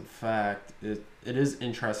regardless of the fact, it is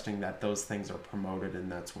interesting that those things are promoted,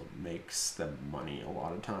 and that's what makes them money a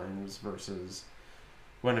lot of times, versus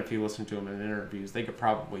when if you listen to them in interviews, they could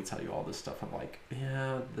probably tell you all this stuff of like,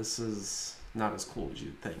 yeah, this is not as cool as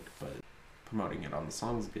you'd think, but promoting it on the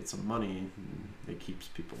songs gets some money, and it keeps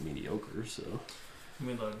people mediocre, so... I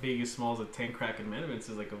mean, the Biggest Smalls of 10 Crack Amendments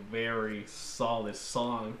is like a very solid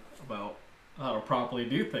song about how to properly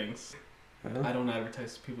do things. Yeah. I don't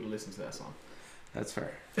advertise people to listen to that song. That's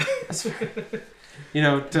fair. That's fair. You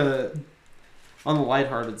know, on the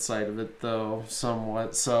lighthearted side of it, though,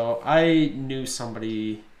 somewhat. So I knew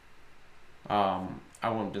somebody. I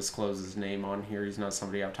won't disclose his name on here. He's not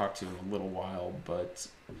somebody I've talked to in a little while, but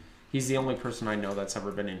he's the only person I know that's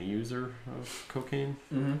ever been a user of cocaine.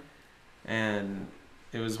 Mm-hmm. And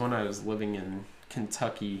it was when I was living in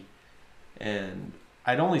Kentucky, and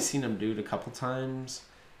I'd only seen him do it a couple times.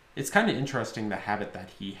 It's kind of interesting the habit that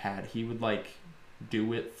he had. He would like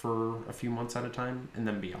do it for a few months at a time and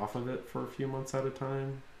then be off of it for a few months at a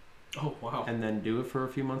time. Oh, wow. And then do it for a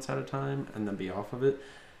few months at a time and then be off of it.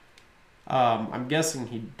 I'm guessing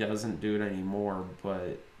he doesn't do it anymore,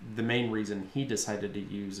 but the main reason he decided to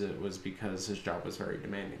use it was because his job was very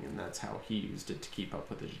demanding, and that's how he used it to keep up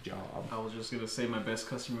with his job. I was just going to say my best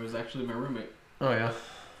customer was actually my roommate. Oh, yeah?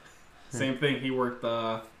 Same thing. He worked,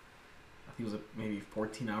 I think it was maybe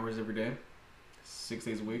 14 hours every day, 6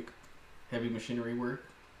 days a week. Heavy machinery work.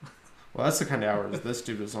 Well, that's the kind of hours this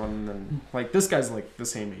dude was on. And like, this guy's like the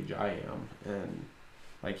same age I am. And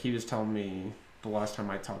like, he was telling me the last time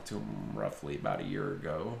I talked to him, roughly about a year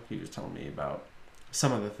ago, he was telling me about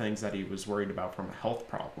some of the things that he was worried about from a health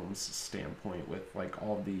problems standpoint, with like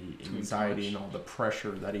all the anxiety and all the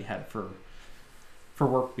pressure that he had for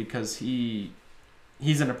work, because he's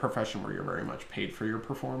in a profession where you're very much paid for your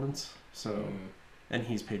performance. So, and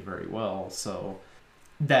he's paid very well. So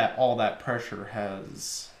that all that pressure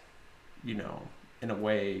has, you know, in a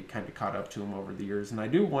way kind of caught up to him over the years. And I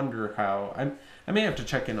do wonder how, I may have to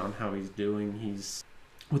check in on how he's doing. He's,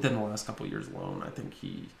 within the last couple of years alone, I think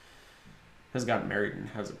he has gotten married and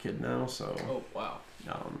has a kid now. So, oh, wow.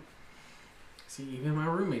 See, See, even my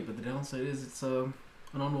roommate, but the downside is it's an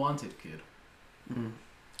unwanted kid. Mm.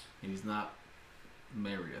 And he's not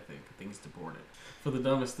married, I think. I think he's deported. For the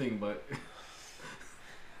dumbest thing, but...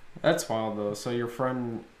 That's wild, though. So your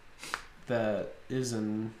friend that is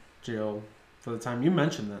in jail for the time, you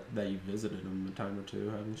mentioned that you visited him a time or two,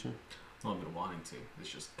 haven't you? Well, I've been wanting to. It's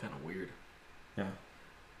just kind of weird. Yeah.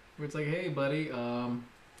 Where it's like, hey, buddy,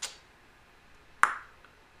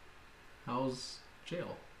 how's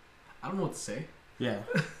jail? I don't know what to say. Yeah.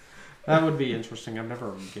 That would be interesting. I've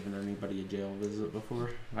never given anybody a jail visit before.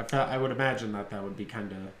 I would imagine that would be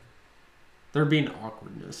kind of... There'd be an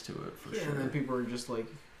awkwardness to it, for sure. And then people are just like,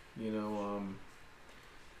 you know,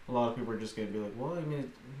 a lot of people are just going to be like, well, I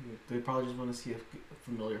mean, they probably just want to see a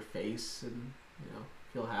familiar face and, you know,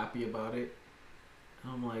 feel happy about it.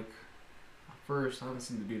 And I'm like, first, I haven't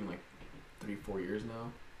seen the dude in like 3-4 years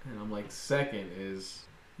now. And I'm like, second is,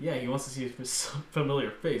 yeah, he wants to see a familiar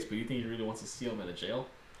face, but you think he really wants to see him in a jail?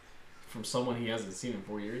 From someone he hasn't seen in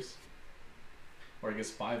 4 years? Or I guess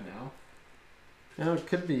 5 now? You know, it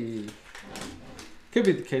could be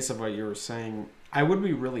the case of what you were saying. I would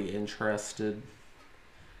be really interested,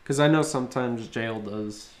 because I know sometimes jail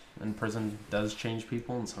does and prison does change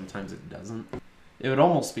people, and sometimes it doesn't. It would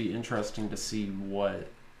almost be interesting to see what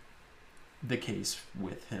the case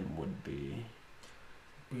with him would be.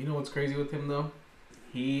 You know what's crazy with him, though?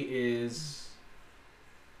 He is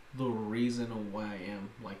the reason why I am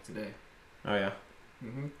like today. Oh, yeah?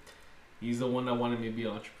 Mm-hmm. He's the one that wanted me to be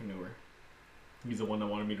an entrepreneur. He's the one that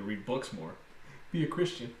wanted me to read books more. Be a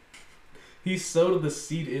Christian. He sowed the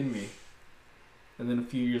seed in me. And then a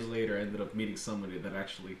few years later, I ended up meeting somebody that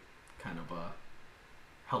actually kind of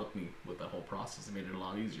helped me with that whole process. It made it a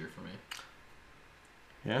lot easier for me.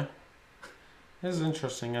 Yeah. It's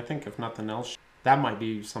interesting. I think if nothing else, that might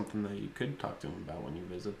be something that you could talk to him about when you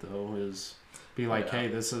visit, though, is be like, hey,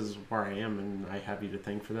 this is where I am, and I have you to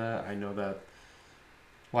thank for that. I know that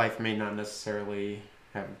life may not necessarily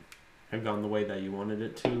have gone the way that you wanted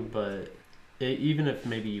it to, but even if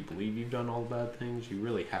maybe you believe you've done all the bad things, you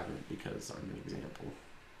really haven't, because I'm an example.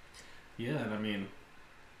 Yeah, and I mean,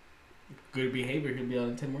 good behavior could be out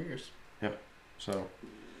in 10 more years. Yeah. So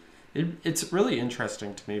it's really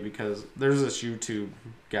interesting to me, because there's this YouTube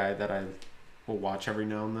guy that I will watch every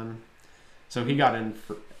now and then. So he got in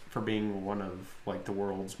for being one of like the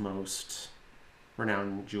world's most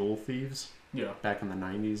renowned jewel thieves. Yeah. Back in the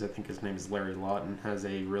 90s. I think his name is Larry Lawton. Has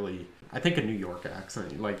a really, I think, a New York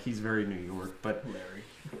accent. Like, he's very New York, but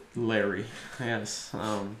Larry, yes.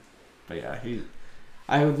 But yeah,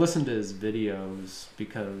 I would listen to his videos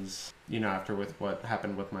because, you know, after with what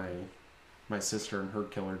happened with my sister and her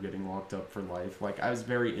killer getting locked up for life, like, I was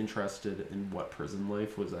very interested in what prison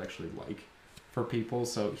life was actually like for people.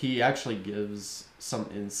 So he actually gives some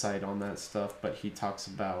insight on that stuff, but he talks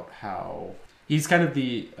about how he's kind of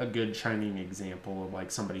a good shining example of like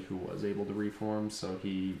somebody who was able to reform. So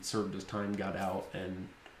he served his time, got out, and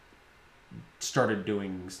started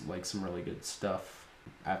doing like some really good stuff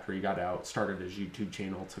after he got out. Started his YouTube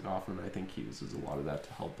channel, took off, and I think he uses a lot of that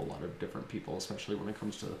to help a lot of different people, especially when it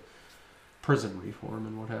comes to prison reform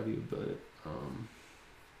and what have you. But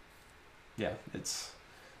yeah, it's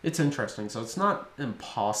interesting. So it's not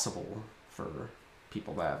impossible for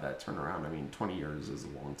people that have that turnaround. I mean, 20 years is a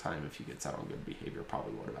long time if he gets out on good behavior.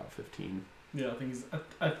 Probably, what, about 15? Yeah,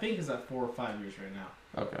 I think he's at 4 or 5 years right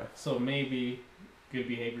now. Okay. So maybe good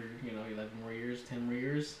behavior, 11 more years, 10 more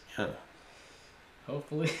years. Yeah.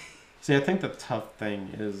 Hopefully. See, I think the tough thing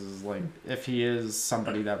is like, if he is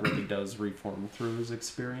somebody that really does reform through his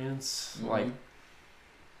experience, like,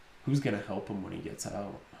 who's going to help him when he gets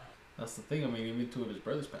out? That's the thing. I mean, even 2 of his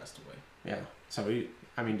brothers passed away. Yeah. So,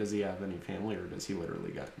 does he have any family, or does he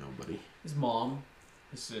literally got nobody? His mom,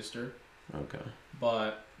 his sister. Okay.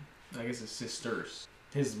 But I guess his sisters.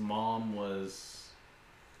 His mom was,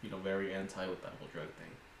 very anti with that whole drug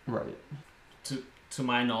thing. Right. To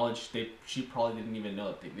my knowledge, she probably didn't even know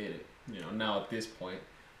that they did it. Now at this point,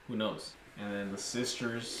 who knows? And then the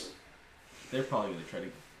sisters, they're probably going to try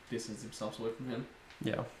to distance themselves away from him.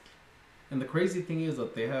 Yeah. And the crazy thing is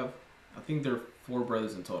that they have, I think there are 4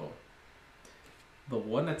 brothers in total. The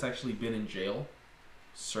one that's actually been in jail,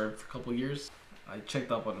 served for a couple years. I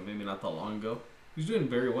checked up on him maybe not that long ago. He's doing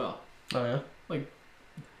very well. Oh, yeah? Like,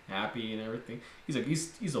 happy and everything. He's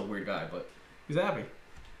a weird guy, but he's happy.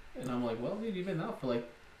 And I'm like, well, dude, you've been out for like,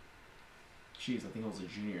 I think I was a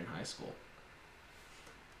junior in high school.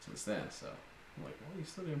 Since then, so I'm like, well, you're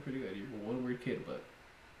still doing pretty good. You're one weird kid, but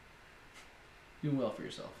doing well for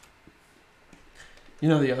yourself.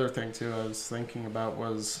 The other thing, too, I was thinking about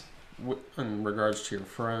was, in regards to your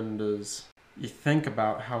friend, is you think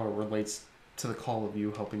about how it relates to the call of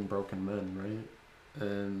you helping broken men, right?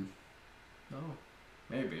 And No,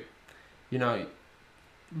 maybe. you know,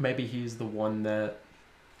 maybe he's the one that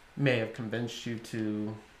may have convinced you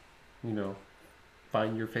to, you know,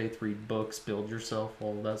 find your faith, read books, build yourself,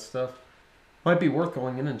 all of that stuff. Might be worth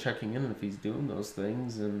going in and checking in if he's doing those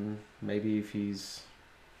things, and maybe if he's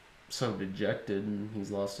so dejected and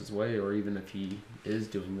he's lost his way, or even if he is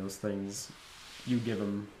doing those things, you give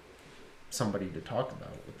him somebody to talk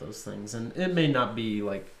about with those things. And it may not be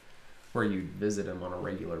like where you visit him on a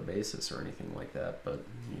regular basis or anything like that, but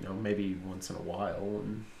you know, maybe once in a while.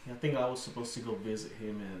 And I think I was supposed to go visit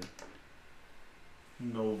him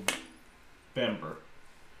in November,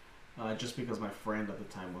 just because my friend at the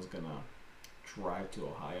time was gonna drive to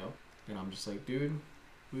Ohio, and I'm just like, dude,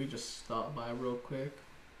 we just stop by real quick,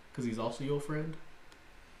 because he's also your friend.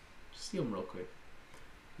 Just see him real quick.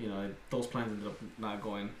 You know, those plans ended up not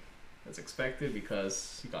going as expected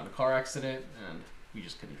because he got in a car accident and we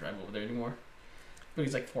just couldn't drive over there anymore. But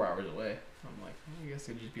he's like 4 hours away. I'm like, I guess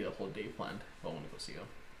it'd just be a whole day planned if I want to go see him.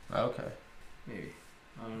 okay, Maybe.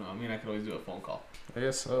 I don't know. I mean, I could always do a phone call. I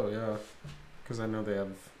guess so, yeah, because I know they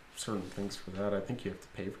have certain things for that. I think you have to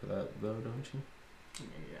pay for that though, don't you? I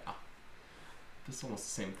mean, yeah. It's almost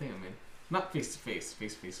the same thing. I mean, not face to face.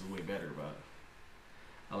 Face to face is way better, but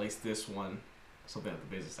at least this one, something that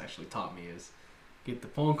the business actually taught me is get the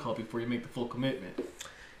phone call before you make the full commitment.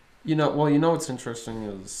 You know, well, you know what's interesting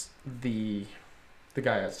is the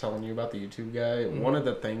guy I was telling you about, the YouTube guy. Mm-hmm. One of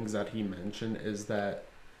the things that he mentioned is that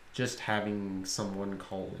just having someone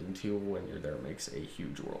call into you when you're there makes a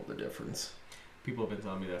huge world of difference. People have been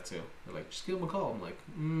telling me that too. They're like, just give him a call. I'm like,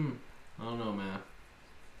 I don't know, man.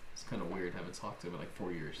 It's kind of weird having talked to him in like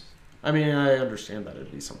 4 years. I mean, I understand that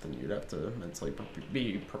it'd be something you'd have to mentally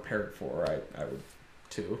be prepared for. I would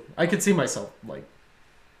too. I could see myself like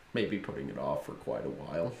maybe putting it off for quite a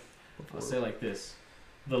while. I'll say like this.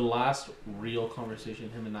 The last real conversation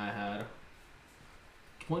him and I had,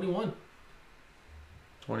 21.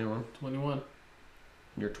 21. 21.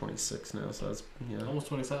 You're 26 now, so that's Almost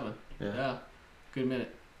 27. yeah. Yeah. Good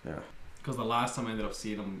minute. Yeah. Because the last time I ended up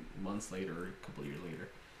seeing him months later, or a couple of years later,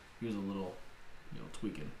 he was a little,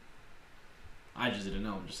 tweaking. I just didn't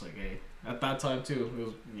know. I'm just like, hey. At that time, too, it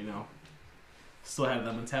was, still had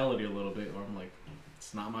that mentality a little bit where I'm like,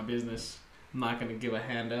 it's not my business. I'm not going to give a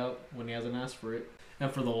handout when he hasn't asked for it.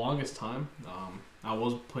 And for the longest time, I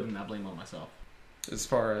was putting that blame on myself. As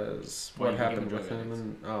far as Well, what you happened give with him him,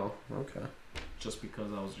 and oh, okay. Just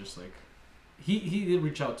because I was just like, he did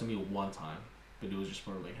reach out to me one time, but it was just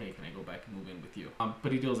more like, hey, can I go back and move in with you?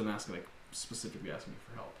 But he wasn't asking, like, specifically asking me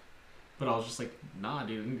for help. But I was just like, nah,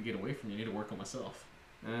 dude, I need to get away from you. I need to work on myself.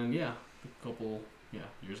 And yeah, a couple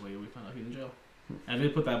years later, we found out he's in jail. And I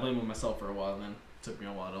did put that blame on myself for a while, and then it took me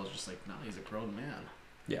a while. I was just like, nah, he's a grown man.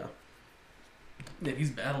 Yeah. If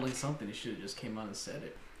he's battling something, he should have just came out and said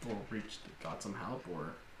it, or got some help,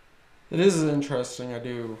 or. It is interesting. I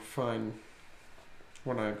do find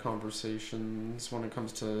when I have conversations, when it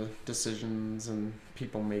comes to decisions and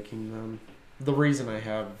people making them, the reason I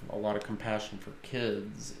have a lot of compassion for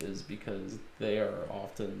kids is because they are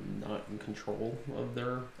often not in control of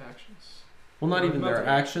their Actions. well, not Or even their nothing,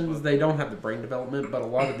 actions. but- They don't have the brain development, but a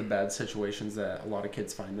lot of the bad situations that a lot of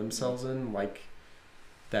kids find themselves in, like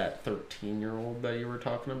that 13-year-old that you were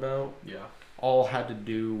talking about, Yeah. all had to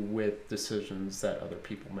do with decisions that other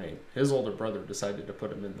people made. His older brother decided to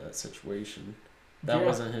put him in that situation. That Yeah.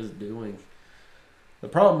 wasn't his doing. The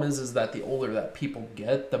problem is that the older that people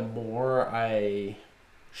get, the more I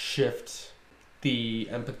shift the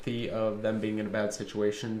empathy of them being in a bad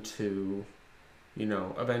situation to,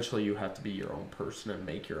 eventually you have to be your own person and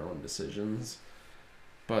make your own decisions.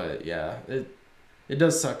 But yeah, it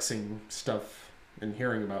does suck seeing stuff and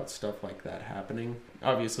hearing about stuff like that happening.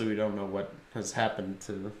 Obviously, we don't know what has happened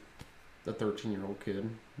to the 13-year-old kid.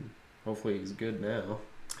 Hopefully he's good now.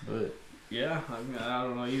 But Yeah, I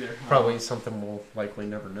don't know either. probably something we'll likely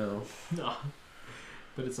never know. No.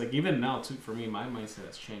 But it's like, even now, too, for me, my mindset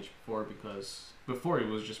has changed because before it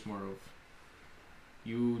was just more of,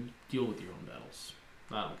 you deal with your own battles.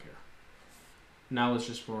 I don't care. Now it's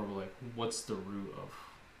just more of like, what's the root of,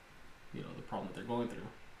 the problem that they're going through?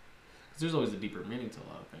 Because there's always a deeper meaning to a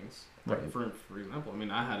lot of things. Like, Right. for example, I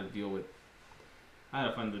mean, I had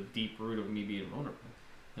to find the deep root of me being vulnerable.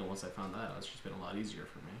 And once I found that out, it's just been a lot easier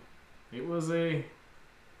for me. It was a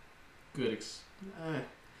good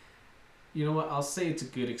you know what? I'll say it's a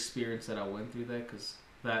good experience that I went through that, because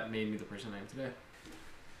that made me the person I am today.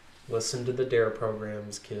 Listen to the DARE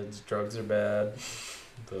programs, kids. Drugs are bad.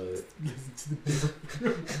 But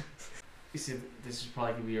You see, this is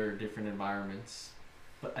probably going to be our different environments.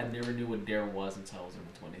 but I never knew what DARE was until I was in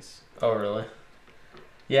my 20s. Oh, really?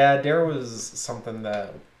 Yeah, DARE was something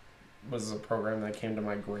that was a program that came to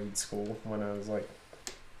my grade school when I was like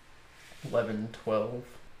 11, 12.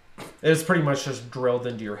 It was pretty much just drilled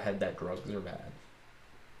into your head that drugs are bad.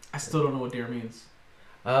 I still don't know what DARE means.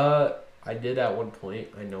 I did at one point.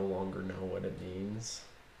 I no longer know what it means.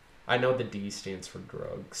 I know the D stands for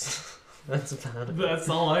drugs. That's about it. That's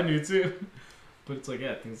all I knew too. But it's like,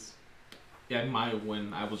 yeah, things. Yeah,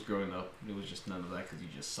 when I was growing up, it was just none of that because you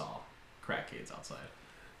just saw crackheads outside.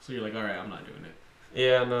 So you're like, all right, I'm not doing it.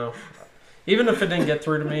 Yeah, no. Even if it didn't get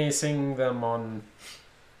through to me, seeing them on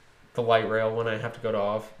the light rail when I have to go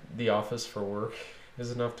to the office for work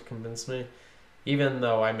is enough to convince me. Even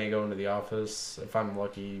though I may go into the office, if I'm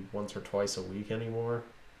lucky, once or twice a week anymore,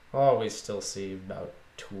 I'll always still see about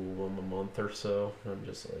 2 of them a month or so. I'm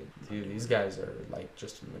just like, dude, these guys are like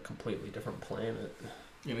just in a completely different planet.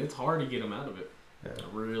 And it's hard to get them out of it. Yeah.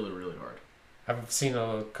 Really, really hard. I've seen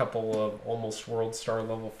a couple of almost world star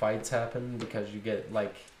level fights happen because you get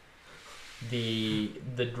like the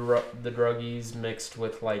druggies mixed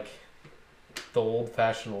with like the old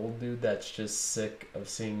fashioned old dude that's just sick of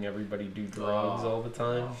seeing everybody do drugs all the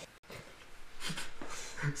time.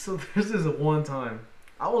 So there's this one time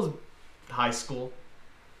I was high school,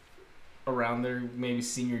 around there, maybe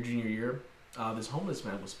senior, junior year. This homeless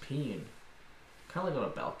man was peeing, kind of like on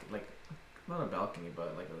a balcony, like not a balcony,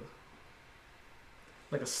 but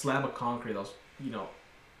like a slab of concrete that was,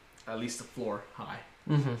 at least the floor high.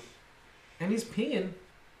 Mm-hmm. And he's peeing,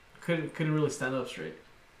 couldn't really stand up straight.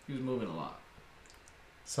 He was moving a lot.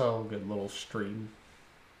 So good little stream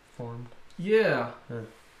formed. Yeah. Yeah.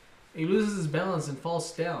 He loses his balance and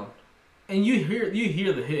falls down, and you hear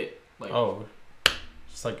the hit. Like, oh,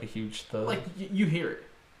 just like a huge thud. like you hear it.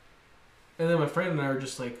 And then my friend and I are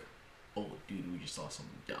just like, "Oh, dude, we just saw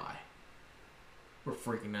someone die." We're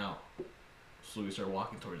freaking out, so we start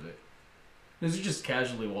walking towards it. He's just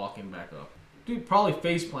casually walking back up. Dude, probably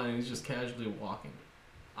face planting. He's just casually walking.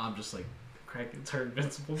 I'm just like, crackheads are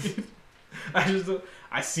invincible, dude.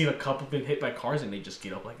 I seen a couple been hit by cars and they just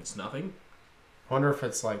get up like it's nothing. I wonder if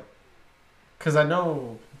it's like, because I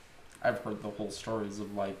know I've heard the whole stories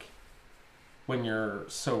of like when you're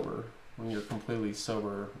sober, when you're completely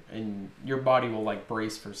sober, and your body will like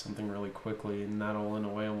brace for something really quickly, and that'll in a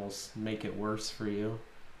way almost make it worse for you,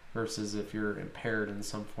 versus if you're impaired in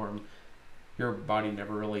some form. Your body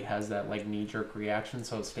never really has that like knee-jerk reaction,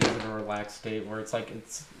 so it stays in a relaxed state where it's like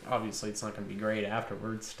it's obviously it's not going to be great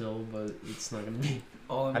afterwards still, but it's not going to be.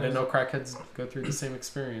 I didn't know crackheads go through the same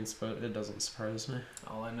experience, but it doesn't surprise me.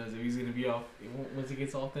 All I know is if he's gonna be off once he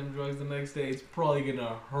gets off them drugs the next day, it's probably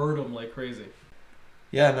gonna hurt him like crazy.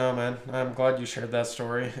 Yeah, no, man. I'm glad you shared that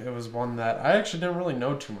story. It was one that I actually didn't really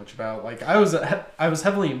know too much about. Like I was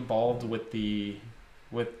heavily involved with the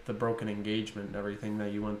broken engagement and everything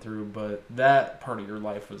that you went through, but that part of your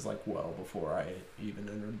life was like well before I even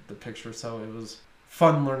entered the picture, so it was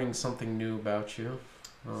fun learning something new about you.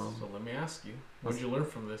 So let me ask you, what did you learn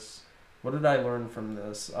from this? What did I learn from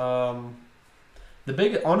this? The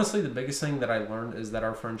biggest thing that I learned is that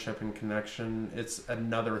our friendship and connection, it's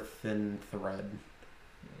another thin thread.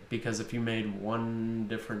 Because if you made one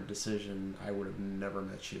different decision, I would have never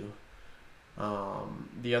met you.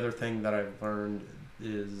 The other thing that I've learned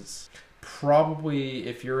is probably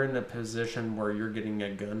if you're in a position where you're getting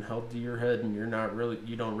a gun held to your head and you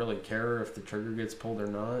don't really care if the trigger gets pulled or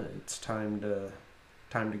not, it's time to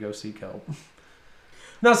go seek help.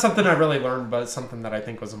 Not something I really learned, but something that I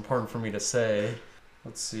think was important for me to say.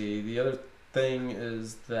 Let's see. The other thing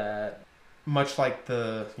is that much like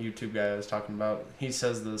the YouTube guy I was talking about, he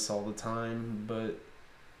says this all the time, but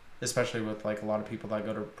especially with like a lot of people that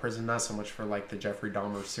go to prison, not so much for like the Jeffrey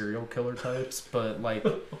Dahmer serial killer types, but like,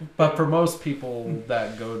 but for most people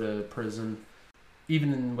that go to prison,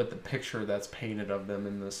 even with the picture that's painted of them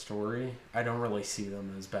in the story, I don't really see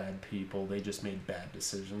them as bad people. They just made bad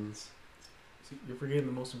decisions. See, you're forgetting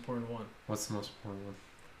the most important one. What's the most important one?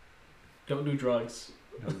 Don't do drugs.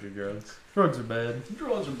 Don't do drugs. Drugs are bad.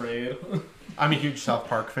 Drugs are bad. I'm a huge South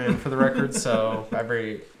Park fan, for the record, so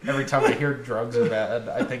every time I hear drugs are bad,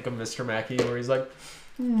 I think of Mr. Mackey, where he's like,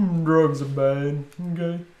 drugs are bad.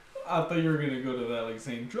 Okay. I thought you were gonna go to that, like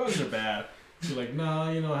saying drugs are bad. You're like,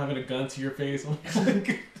 nah, having a gun to your face. I'm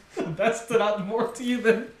like, that stood out more to you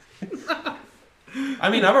than. I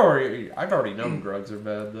mean, I've already known drugs are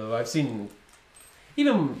bad, though. I've seen,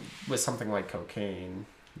 even with something like cocaine,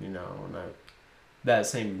 and that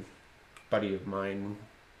same buddy of mine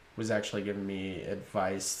was actually giving me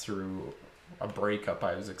advice through a breakup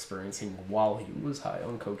I was experiencing while he was high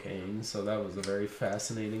on cocaine. So that was a very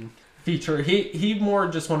fascinating feature. He more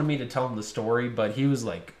just wanted me to tell him the story, but he was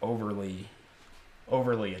like overly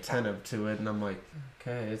attentive to it, and I'm like,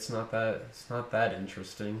 okay, it's not that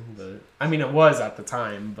interesting. But I mean, it was at the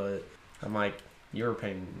time, but I'm like, you were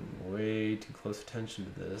paying way too close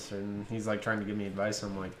attention to this, and he's like trying to give me advice.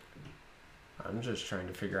 I'm like, I'm just trying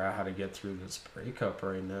to figure out how to get through this breakup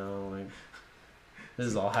right now. Like, this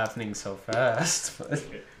is all happening so fast. But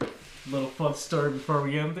Little fun story before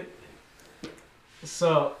we end it.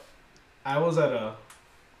 So, I was at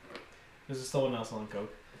this is someone else on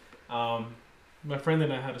coke. My friend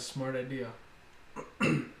and I had a smart idea.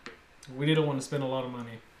 We didn't want to spend a lot of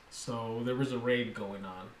money, so there was a raid going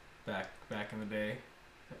on back in the day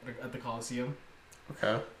at the Coliseum,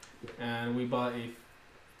 okay. and we bought I think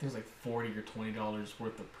it was like $40 or $20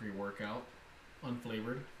 worth of pre-workout,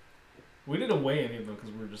 unflavored. We didn't weigh any of them because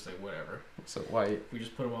we were just like, whatever. So white. We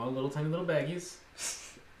just put them all in tiny little baggies.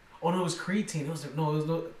 Oh no, it was creatine. I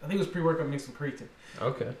think it was pre-workout mixed with creatine.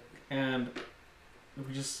 Okay. And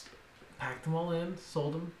we just packed them all in,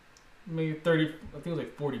 sold them, maybe 30. I think it was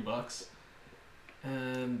like $40,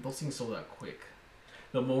 and those things sold out quick.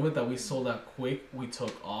 The moment that we sold out quick, we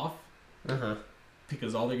took off.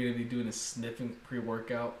 Because all they're gonna be doing is sniffing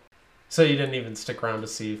pre-workout. So you didn't even stick around to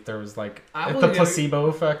see if there was like if the wasn't placebo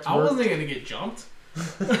effect I worked? wasn't gonna get jumped.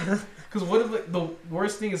 Because what if the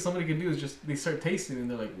worst thing is somebody can do is just they start tasting and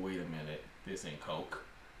they're like, wait a minute, this ain't Coke.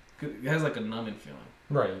 'Cause it has like a numbing feeling.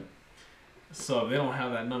 Right. So if they don't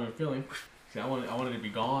have that numbing feeling, see, I wanted to be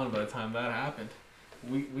gone by the time that happened.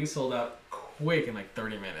 We sold out quick in like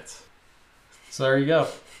 30 minutes. So there you go.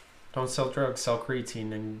 Don't sell drugs, sell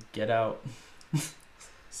creatine and get out.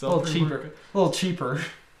 So A little cheaper.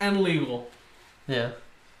 and legal. Yeah.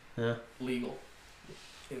 Yeah. Legal.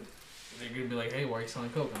 They're gonna be like, hey, why are you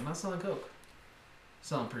selling Coke? I'm not selling Coke. I'm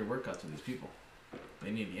selling pre-workouts to these people.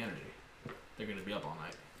 They need the energy. They're gonna be up all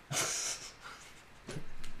night.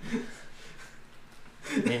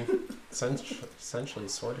 I mean, essentially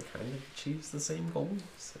sort of kind of achieves the same goal.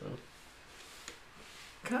 So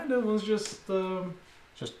Kind of was just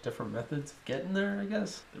just different methods of getting there, I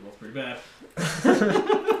guess. they're both pretty bad.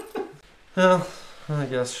 Well, I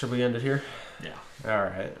guess should we end it here? Yeah. All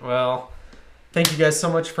right. Well, thank you guys so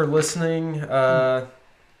much for listening.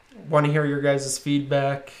 Want to hear your guys'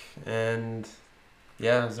 feedback, and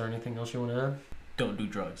yeah, is there anything else you want to add? Don't do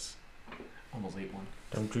drugs. Almost ate one.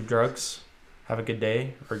 Don't do drugs. Have a good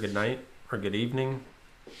day, or good night, or good evening,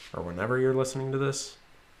 or whenever you're listening to this.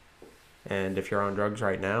 And if you're on drugs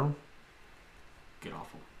right now, Get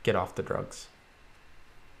off them. get off the drugs.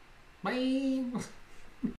 Bye.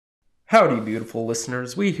 Howdy, beautiful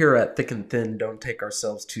listeners. We here at Thick and Thin don't take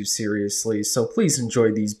ourselves too seriously, so please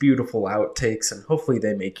enjoy these beautiful outtakes, and hopefully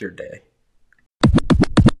they make your day.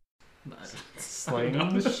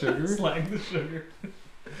 Slang the sugar. Slang the sugar.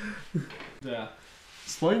 Yeah.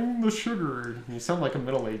 Slang the sugar. You sound like a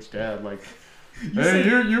middle-aged dad, like, You hey,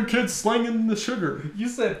 said- you kids slanging the sugar. You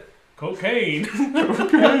said cocaine.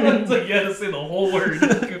 Cocaine. It's like you had to say the whole word.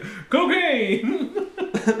 Cocaine.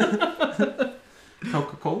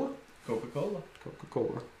 Coca-Cola? Coca-Cola.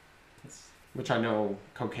 Coca-Cola. Which I know,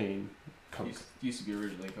 cocaine, Coke. Used to be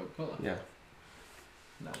originally Coca-Cola. Yeah.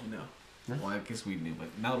 Now we know. Yeah. Well, I guess we knew, but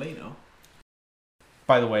now they know.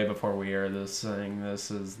 By the way, before we air this thing,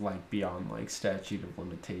 this is like beyond like statute of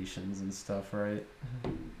limitations and stuff, right?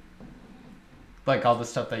 Like all the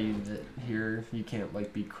stuff that you did here, you can't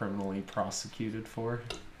like be criminally prosecuted for.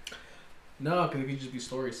 No, because it could just be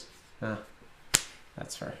stories.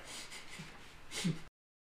 That's fair.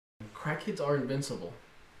 Crackheads are invincible.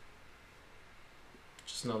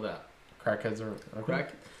 Just know that. Crackheads are okay.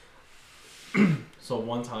 Crack. So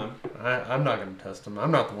one time. I'm not gonna test them.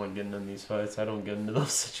 I'm not the one getting in these fights. I don't get into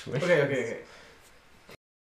those situations. Okay.